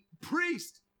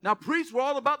 Priests. Now, priests were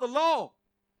all about the law.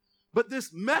 But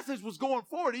this message was going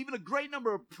forward. Even a great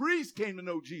number of priests came to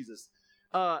know Jesus.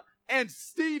 And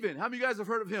Stephen, how many of you guys have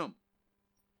heard of him?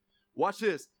 Watch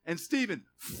this. And Stephen,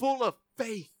 full of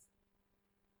faith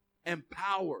and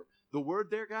power. The word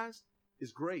there, guys,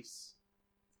 is grace.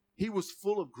 He was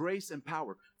full of grace and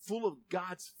power, full of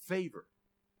God's favor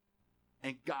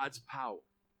and God's power.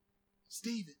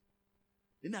 Stephen,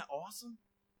 isn't that awesome?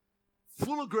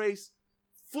 Full of grace,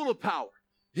 full of power.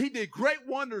 He did great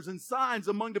wonders and signs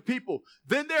among the people.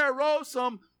 Then there arose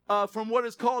some from what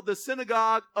is called the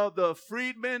synagogue of the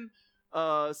freedmen,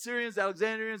 Syrians,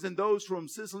 Alexandrians, and those from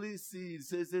Sicily,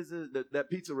 that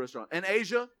pizza restaurant, and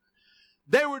Asia.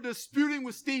 They were disputing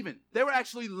with Stephen. They were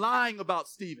actually lying about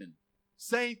Stephen,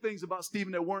 saying things about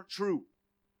Stephen that weren't true.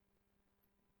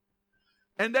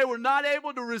 And they were not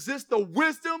able to resist the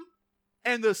wisdom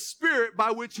and the spirit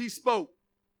by which he spoke.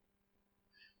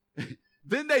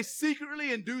 Then they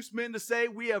secretly induced men to say,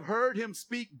 we have heard him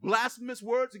speak blasphemous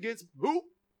words against who?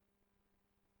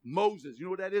 Moses. You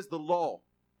know what that is? The law.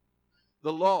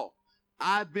 The law.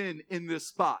 I've been in this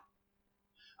spot.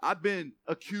 I've been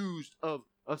accused of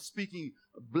speaking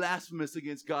blasphemous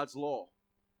against God's law.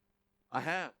 I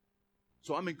have.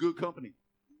 So I'm in good company.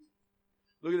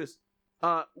 Look at this.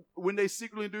 When they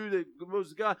secretly do the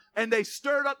Moses God, and they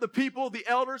stirred up the people, the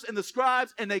elders and the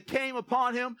scribes, and they came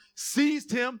upon him,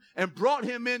 seized him, and brought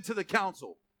him into the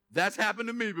council. That's happened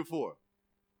to me before.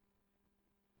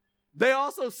 They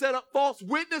also set up false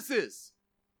witnesses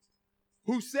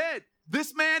who said,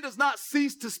 this man does not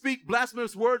cease to speak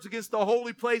blasphemous words against the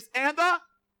holy place and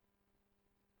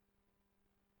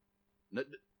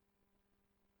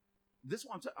this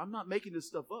one, I'm not making this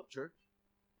stuff up, church.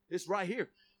 It's right here.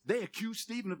 They accuse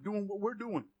Stephen of doing what we're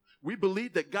doing. We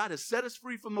believe that God has set us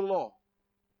free from the law.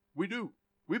 We do.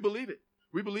 We believe it.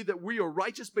 We believe that we are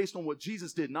righteous based on what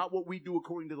Jesus did, not what we do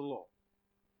according to the law.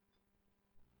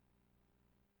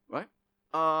 Right?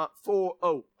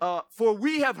 For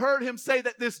we have heard him say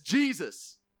that this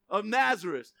Jesus of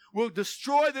Nazareth will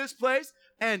destroy this place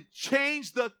and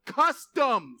change the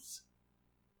customs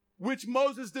which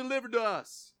Moses delivered to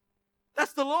us.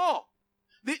 That's the law.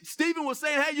 Stephen was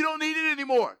saying, hey, you don't need it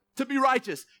anymore to be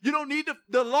righteous. You don't need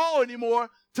the law anymore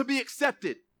to be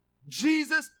accepted.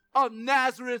 Jesus of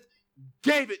Nazareth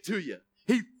gave it to you.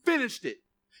 He finished it.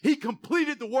 He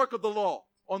completed the work of the law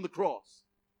on the cross.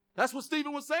 That's what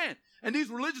Stephen was saying. And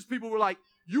these religious people were like,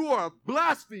 you are a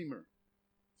blasphemer.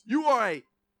 You are a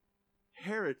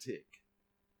heretic.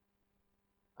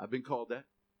 I've been called that.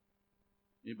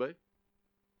 Anybody?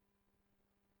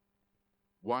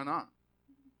 Why not?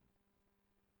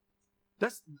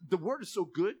 The word is so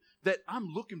good that I'm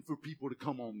looking for people to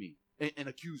come on me and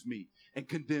accuse me and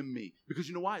condemn me. Because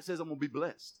you know why? It says I'm going to be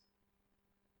blessed.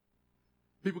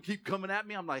 People keep coming at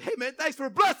me. I'm like, hey, man, thanks for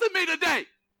blessing me today.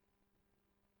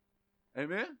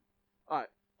 Amen? All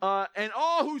right. And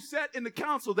all who sat in the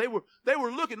council, they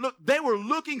were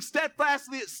looking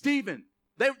steadfastly at Stephen.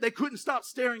 They couldn't stop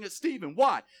staring at Stephen.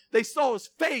 Why? They saw his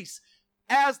face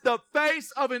as the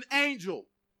face of an angel.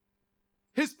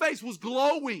 His face was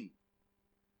glowing.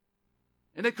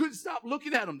 And they couldn't stop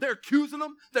looking at him. They're accusing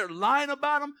him. They're lying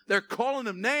about him. They're calling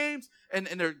him names. And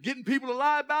they're getting people to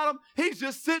lie about him. He's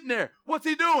just sitting there. What's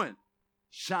he doing?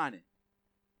 Shining.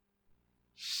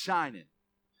 Shining.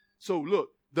 So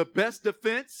look, the best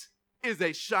defense is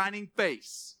a shining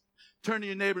face. Turn to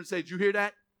your neighbor and say, did you hear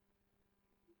that?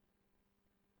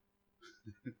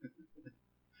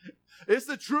 It's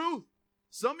the truth.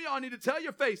 Some of y'all need to tell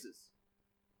your faces.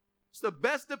 It's the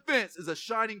best defense is a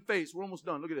shining face. We're almost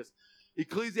done. Look at this.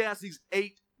 Ecclesiastes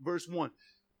 8, verse 1.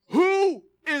 Who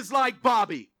is like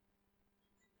Bobby?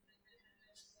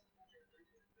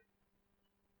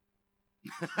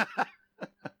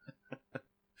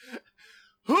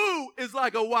 Who is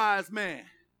like a wise man?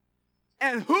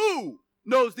 And who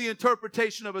knows the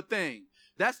interpretation of a thing?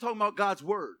 That's talking about God's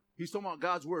word. He's talking about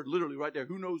God's word, literally right there.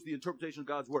 Who knows the interpretation of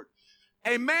God's word?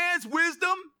 A man's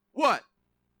wisdom, what?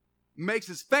 Makes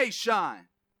his face shine.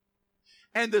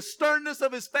 And the sternness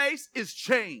of his face is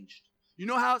changed. You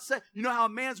know how it said? You know how a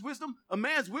man's wisdom? A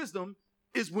man's wisdom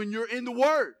is when you're in the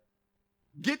word.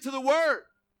 Get to the Word.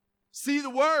 See the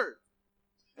Word.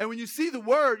 And when you see the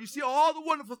Word, you see all the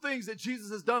wonderful things that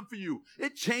Jesus has done for you.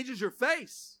 It changes your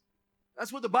face.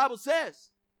 That's what the Bible says.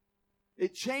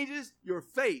 It changes your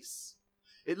face.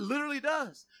 It literally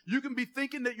does. You can be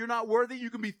thinking that you're not worthy. You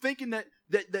can be thinking that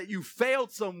you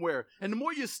failed somewhere. And the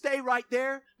more you stay right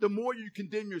there, the more you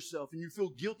condemn yourself and you feel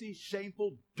guilty,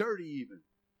 shameful, dirty even.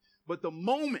 But the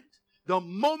moment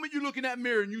you look in that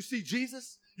mirror and you see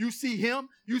Jesus, you see Him,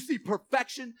 you see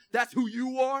perfection, that's who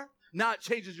you are, now it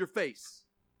changes your face.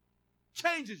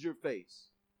 Changes your face.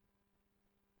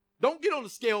 Don't get on the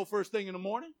scale first thing in the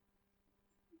morning.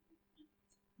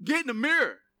 Get in the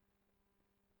mirror.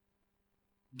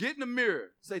 Get in the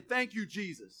mirror. Say, thank you,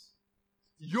 Jesus.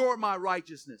 You're my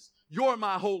righteousness. You're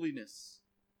my holiness.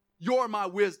 You're my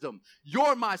wisdom.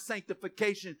 You're my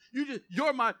sanctification.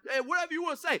 You're my, whatever you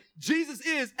want to say. Jesus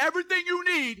is everything you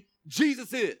need.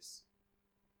 Jesus is.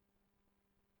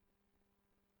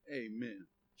 Amen.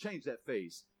 Change that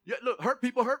face. Yeah, look, hurt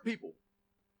people hurt people.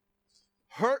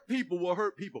 Hurt people will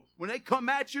hurt people. When they come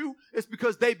at you, it's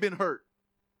because they've been hurt.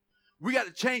 We got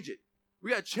to change it.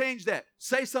 We got to change that.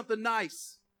 Say something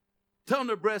nice. Tell them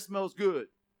their breath smells good.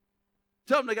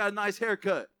 Tell them they got a nice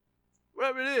haircut.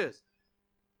 Whatever it is.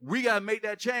 We got to make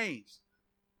that change.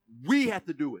 We have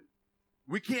to do it.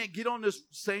 We can't get on this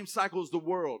same cycle as the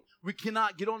world. We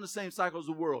cannot get on the same cycle as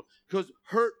the world because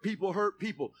hurt people hurt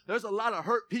people. There's a lot of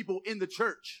hurt people in the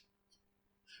church.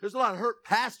 There's a lot of hurt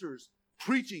pastors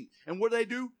preaching. And what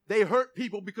do? They hurt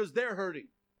people because they're hurting.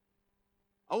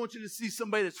 I want you to see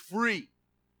somebody that's free.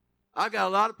 I got a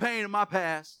lot of pain in my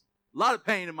past. A lot of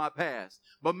pain in my past.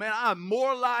 But man, I'm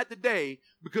more alive today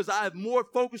because I am more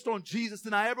focused on Jesus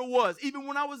than I ever was. Even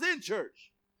when I was in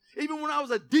church. Even when I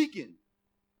was a deacon.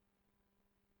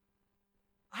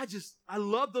 I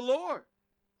love the Lord.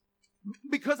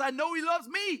 Because I know He loves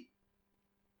me.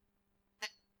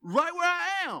 Right where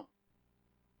I am.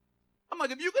 I'm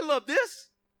like, if you can love this,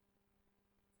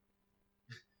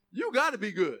 you got to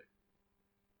be good.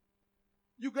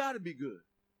 You got to be good.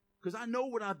 Because I know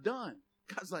what I've done.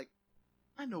 God's like,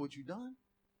 I know what you've done.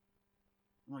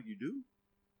 I'm like, you do?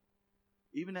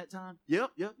 Even that time?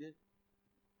 Yep.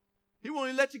 He won't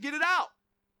even let you get it out.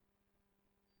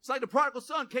 It's like the prodigal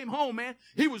son came home, man.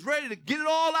 He was ready to get it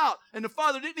all out. And the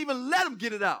father didn't even let him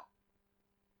get it out.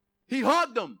 He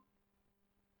hugged him.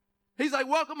 He's like,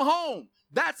 welcome home.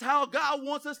 That's how God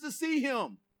wants us to see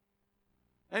Him.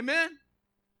 Amen?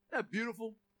 That's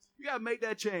beautiful. You got to make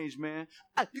that change, man.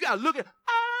 You got to look at,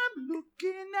 I'm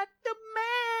looking at the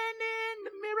man in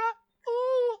the mirror.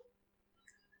 Ooh.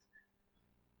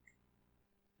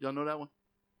 Y'all know that one?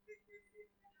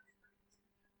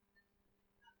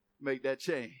 Make that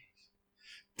change.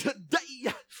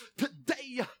 Today.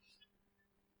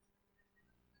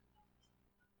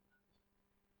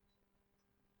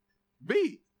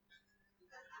 Be.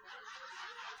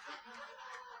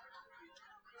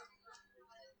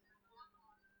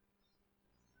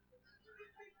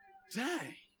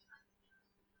 Dang.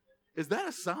 Is that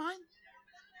a sign?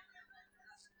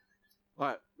 All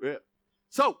right. Yeah.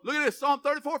 So, look at this. Psalm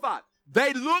 34:5.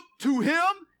 They looked to Him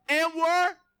and were.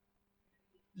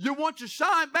 You want your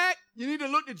shine back? You need to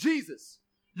look to Jesus.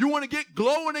 You want to get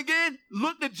glowing again?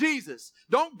 Look to Jesus.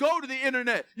 Don't go to the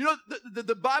internet. You know,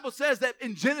 the Bible says that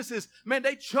in Genesis, man,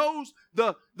 they chose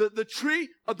the tree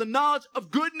of the knowledge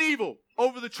of good and evil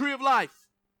over the tree of life.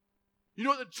 You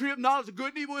know what the tree of knowledge of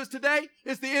good and evil is today?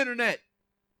 It's the internet.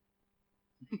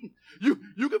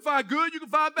 You can find good, you can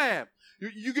find bad.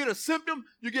 You get a symptom,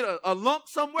 you get a lump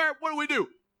somewhere. What do?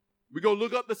 We go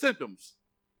look up the symptoms.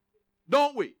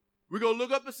 Don't we? We go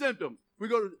look up the symptoms. We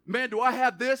go, man, do I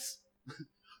have this?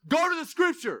 Go to the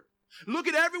scripture. Look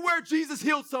at everywhere Jesus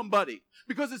healed somebody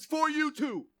because it's for you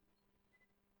too.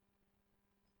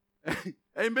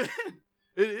 Amen.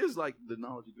 It is like the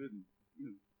knowledge of good and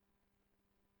evil.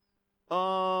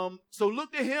 So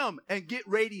look to Him and get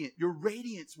radiant. Your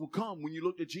radiance will come when you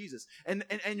look to Jesus. And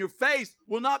your face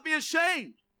will not be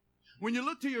ashamed. When you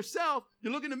look to yourself, you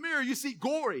look in the mirror, you see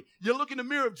glory. You look in the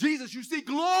mirror of Jesus, you see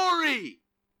glory.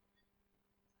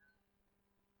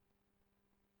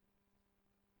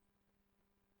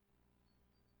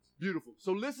 Beautiful.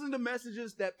 So listen to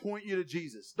messages that point you to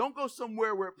Jesus. Don't go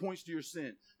somewhere where it points to your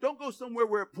sin. Don't go somewhere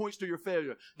where it points to your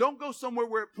failure. Don't go somewhere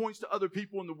where it points to other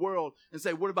people in the world and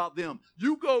say, what about them?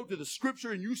 You go to the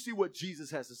scripture and you see what Jesus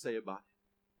has to say about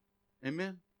it.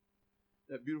 Amen?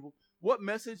 That beautiful. What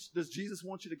message does Jesus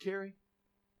want you to carry?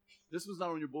 This was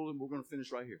not on your bulletin. We're going to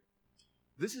finish right here.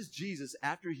 This is Jesus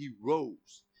after He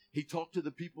rose. He talked to the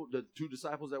people, the two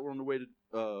disciples that were on the way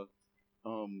to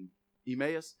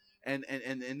Emmaus. And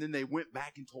then they went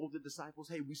back and told the disciples,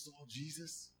 hey, we saw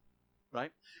Jesus.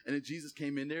 right? And then Jesus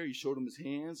came in there. He showed him his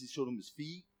hands. He showed him his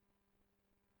feet.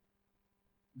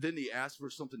 Then he asked for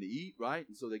something to eat, right?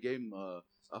 And so they gave him a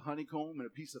honeycomb and a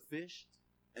piece of fish.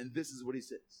 And this is what he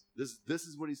says. This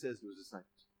is what he says to his disciples.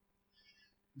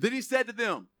 Then he said to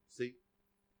them, see,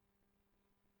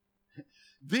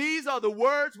 these are the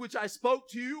words which I spoke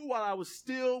to you while I was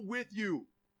still with you,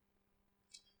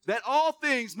 that all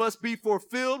things must be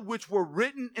fulfilled which were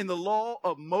written in the law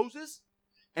of Moses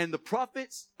and the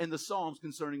prophets and the Psalms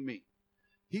concerning me.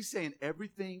 He's saying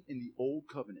everything in the old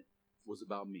covenant was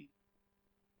about me.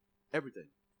 Everything,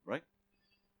 right?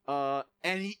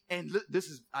 This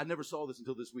is, I never saw this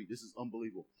until this week. This is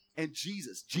unbelievable. And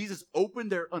Jesus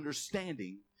opened their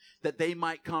understanding that they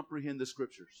might comprehend the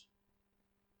scriptures.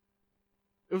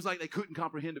 It was like they couldn't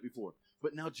comprehend it before.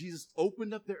 But now Jesus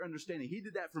opened up their understanding. He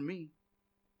did that for me.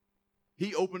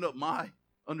 He opened up my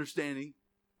understanding.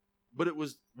 But it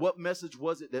was, what message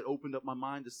was it that opened up my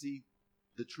mind to see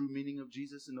the true meaning of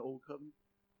Jesus in the old covenant?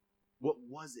 What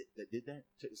was it that did that?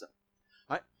 Check this out.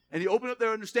 All right. And he opened up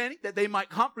their understanding that they might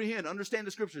comprehend, understand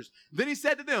the scriptures. Then he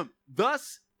said to them,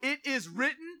 thus it is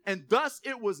written, and thus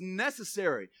it was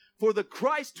necessary for the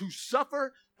Christ to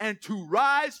suffer and to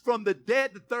rise from the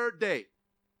dead the third day.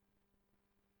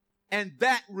 And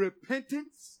that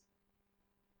repentance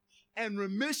and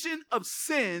remission of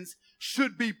sins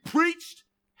should be preached,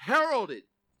 heralded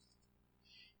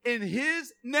in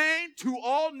his name to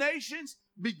all nations,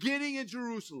 beginning in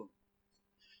Jerusalem.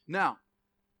 Now,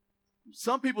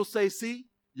 some people say, see,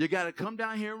 you got to come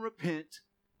down here and repent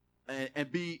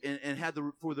and have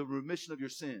for the remission of your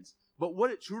sins. But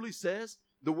what it truly says,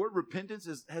 the word repentance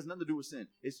has nothing to do with sin.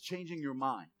 It's changing your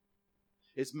mind.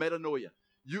 It's metanoia.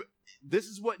 This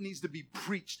is what needs to be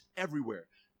preached everywhere.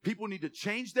 People need to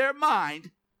change their mind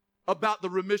about the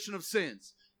remission of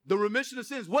sins. The remission of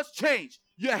sins, what's changed?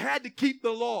 You had to keep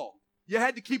the law. You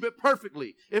had to keep it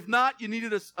perfectly. If not, you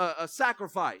needed a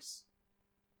sacrifice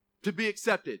to be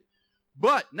accepted.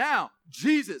 But now,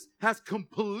 Jesus has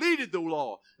completed the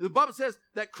law. The Bible says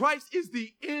that Christ is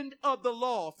the end of the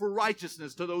law for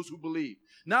righteousness to those who believe.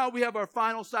 Now we have our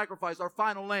final sacrifice, our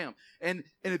final lamb. And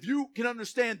if you can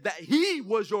understand that he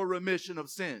was your remission of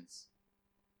sins,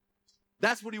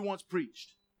 that's what he wants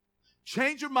preached.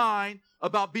 Change your mind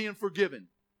about being forgiven.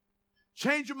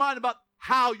 Change your mind about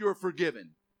how you're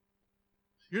forgiven.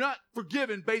 You're not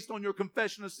forgiven based on your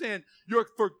confession of sin. You're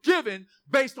forgiven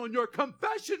based on your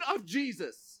confession of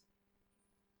Jesus.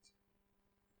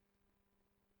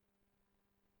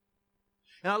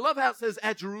 And I love how it says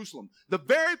at Jerusalem, the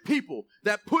very people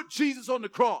that put Jesus on the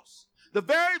cross, the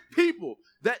very people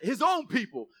that his own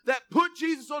people that put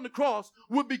Jesus on the cross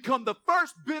would become the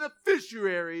first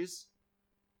beneficiaries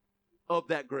of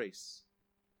that grace.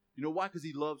 You know why? Because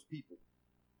he loves people.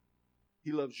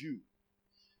 He loves you.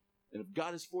 And if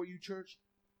God is for you, church,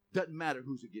 doesn't matter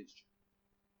who's against you.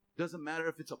 Doesn't matter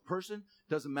if it's a person.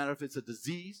 Doesn't matter if it's a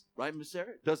disease. Right, Miss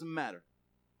Sarah? Doesn't matter.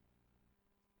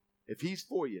 If he's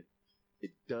for you,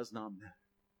 it does not matter.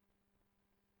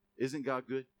 Isn't God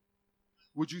good?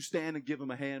 Would you stand and give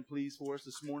him a hand, please, for us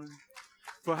this morning?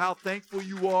 For how thankful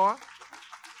you are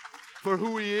for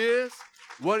who he is,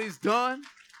 what he's done.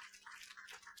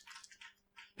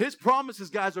 His promises,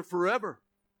 guys, are forever.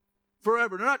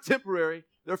 Forever. They're not temporary.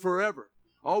 They're forever.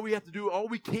 All we have to do, all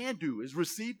we can do is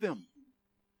receive them.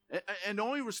 And the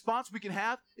only response we can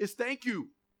have is thank you.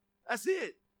 That's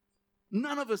it.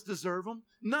 None of us deserve them.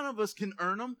 None of us can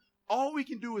earn them. All we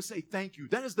can do is say thank you.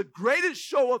 That is the greatest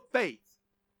show of faith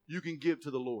you can give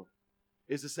to the Lord,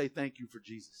 is to say thank you for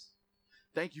Jesus.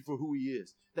 Thank you for who he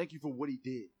is. Thank you for what he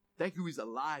did. Thank you he's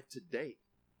alive today.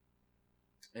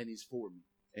 And he's for me.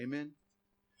 Amen.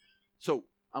 So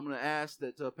I'm going to ask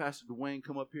that Pastor Dwayne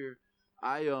come up here.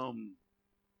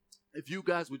 If you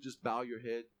guys would just bow your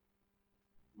head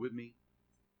with me,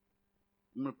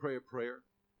 I'm going to pray a prayer.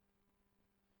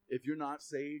 If you're not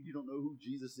saved, you don't know who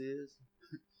Jesus is,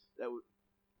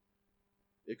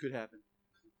 it could happen.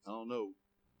 I don't know.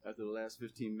 After the last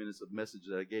 15 minutes of message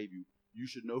that I gave you, you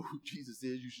should know who Jesus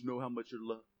is. You should know how much you're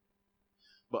loved.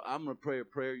 But I'm going to pray a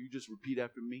prayer. You just repeat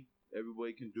after me.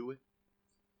 Everybody can do it.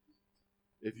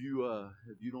 If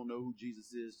you don't know who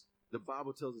Jesus is, the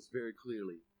Bible tells us very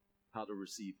clearly how to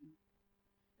receive him.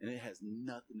 And it has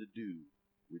nothing to do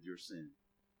with your sin,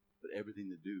 but everything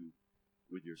to do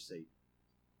with your Savior.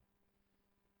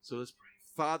 So let's pray.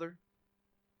 Father,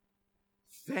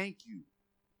 thank you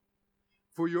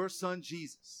for your son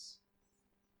Jesus.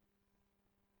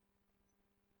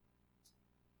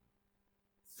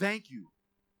 Thank you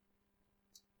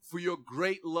for your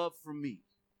great love for me.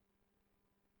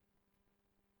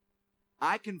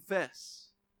 I confess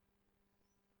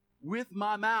with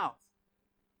my mouth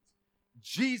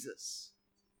Jesus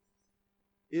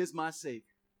is my Savior.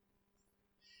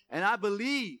 And I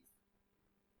believe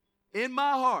in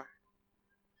my heart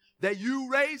that you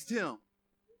raised him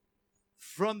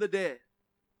from the dead.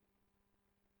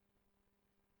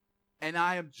 And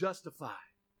I am justified.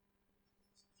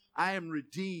 I am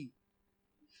redeemed.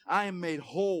 I am made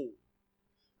whole.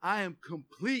 I am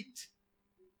complete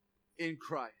in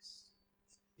Christ.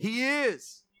 He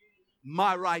is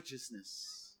my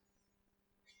righteousness.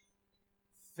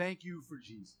 Thank you for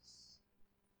Jesus.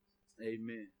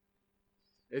 Amen.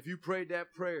 If you prayed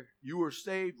that prayer, you are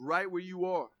saved right where you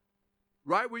are.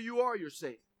 Right where you are, you're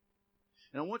saved.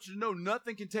 And I want you to know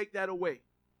nothing can take that away.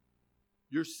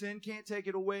 Your sin can't take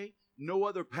it away. No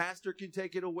other pastor can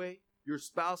take it away. Your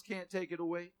spouse can't take it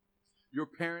away. Your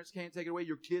parents can't take it away.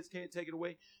 Your kids can't take it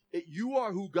away. You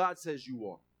are who God says you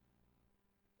are.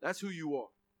 That's who you are.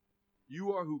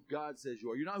 You are who God says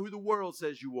you are. You're not who the world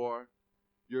says you are.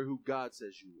 You're who God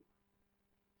says you are.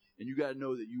 And you got to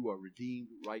know that you are redeemed,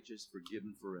 righteous,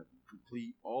 forgiven forever,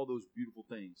 complete, all those beautiful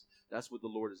things. That's what the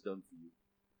Lord has done for you.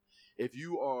 If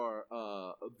you are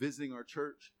visiting our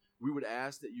church, we would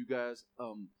ask that you guys,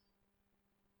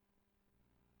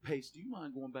 Pace, do you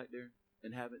mind going back there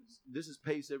and having, this is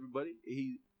Pace, everybody.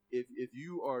 If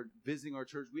you are visiting our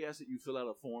church, we ask that you fill out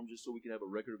a form just so we can have a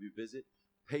record of your visit.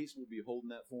 Pace will be holding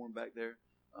that form back there.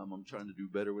 I'm trying to do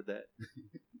better with that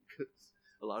because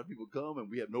a lot of people come and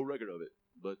we have no record of it.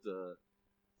 But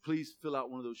please fill out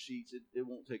one of those sheets. It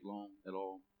won't take long at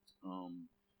all.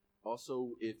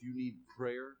 Also, if you need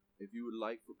prayer, if you would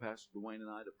like for Pastor Dwayne and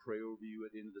I to pray over you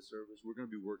at the end of the service, we're going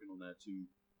to be working on that too,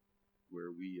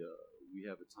 where we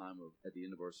have a time at the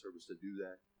end of our service to do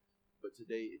that. But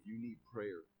today, if you need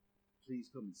prayer,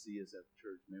 please come and see us at the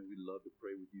church, man. We'd love to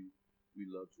pray with you.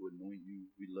 We'd love to anoint you.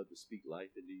 We'd love to speak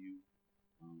life into you.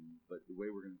 But the way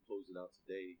we're going to close it out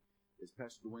today is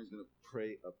Pastor Dwayne's going to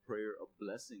pray a prayer of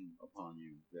blessing upon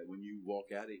you, that when you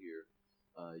walk out of here,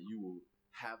 you will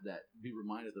have that, be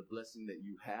reminded of the blessing that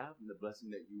you have and the blessing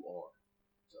that you are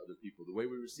to other people. The way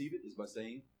we receive it is by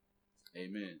saying,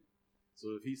 amen.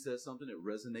 So if he says something that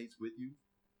resonates with you,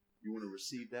 you want to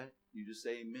receive that, you just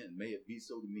say amen. May it be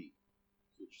so to me.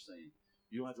 That's what you're saying.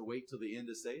 You don't have to wait till the end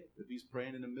to say it. If he's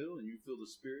praying in the middle and you feel the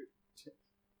Spirit,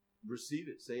 receive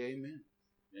it. Say amen.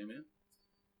 Amen.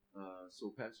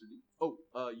 So Pastor D.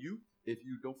 You, if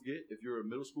you don't forget, if you're a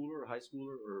middle schooler or high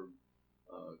schooler or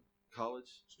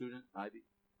college student, Ivy,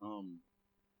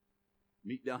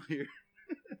 meet down here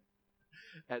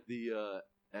at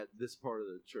this part of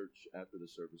the church after the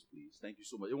service, please. Thank you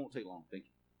so much. It won't take long. Thank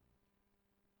you.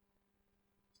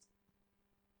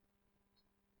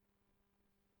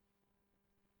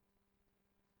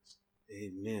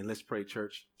 Amen. Let's pray,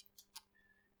 church.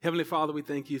 Heavenly Father, we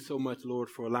thank you so much, Lord,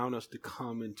 for allowing us to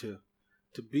come and to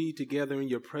be together in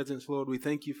your presence, Lord. We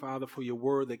thank you, Father, for your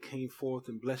word that came forth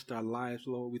and blessed our lives,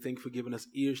 Lord. We thank you for giving us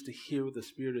ears to hear what the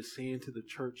Spirit is saying to the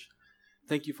church.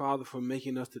 Thank you, Father, for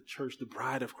making us the church, the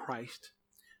bride of Christ.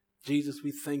 Jesus,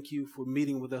 we thank you for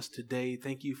meeting with us today.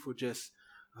 Thank you for just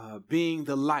being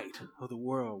the light of the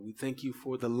world. We thank you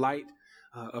for the light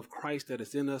of Christ that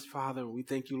is in us, Father. And we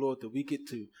thank you, Lord, that we get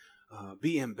to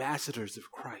be ambassadors of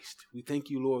Christ. We thank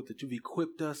you, Lord, that you've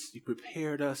equipped us, you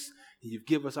prepared us, and you've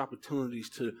given us opportunities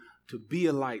to be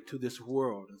a light to this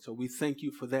world. And so we thank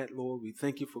you for that, Lord. We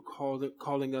thank you for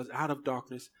calling us out of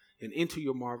darkness and into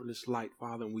your marvelous light,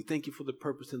 Father. And we thank you for the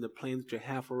purpose and the plan that you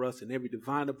have for us and every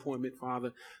divine appointment,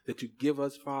 Father, that you give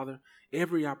us, Father.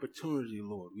 Every opportunity,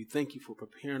 Lord. We thank you for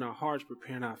preparing our hearts,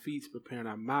 preparing our feet, preparing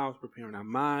our mouths, preparing our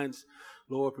minds,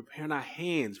 Lord, preparing our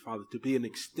hands, Father, to be an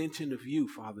extension of you,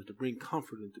 Father, to bring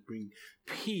comfort and to bring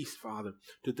peace, Father,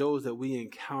 to those that we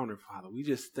encounter, Father. We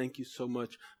just thank you so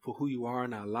much for who you are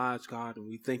in our lives, God. And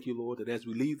we thank you, Lord, that as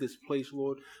we leave this place,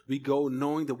 Lord, we go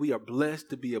knowing that we are blessed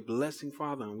to be a blessing,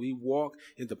 Father, and we walk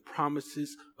in the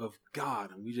promises of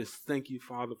God. And we just thank you,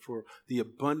 Father, for the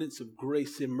abundance of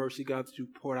grace and mercy, God, that you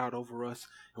poured out over us.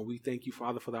 And we thank you,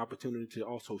 Father, for the opportunity to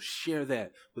also share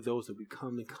that with those that we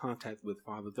come in contact with,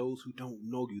 Father, those who don't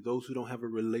know you, those who don't have a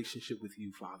relationship with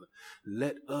you, Father.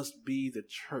 Let us be the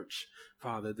church,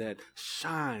 Father, that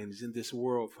shines in this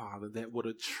world, Father, that would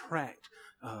attract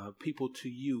people to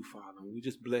you, Father. And we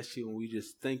just bless you and we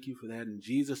just thank you for that. In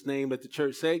Jesus' name, let the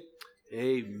church say,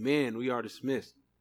 amen. We are dismissed.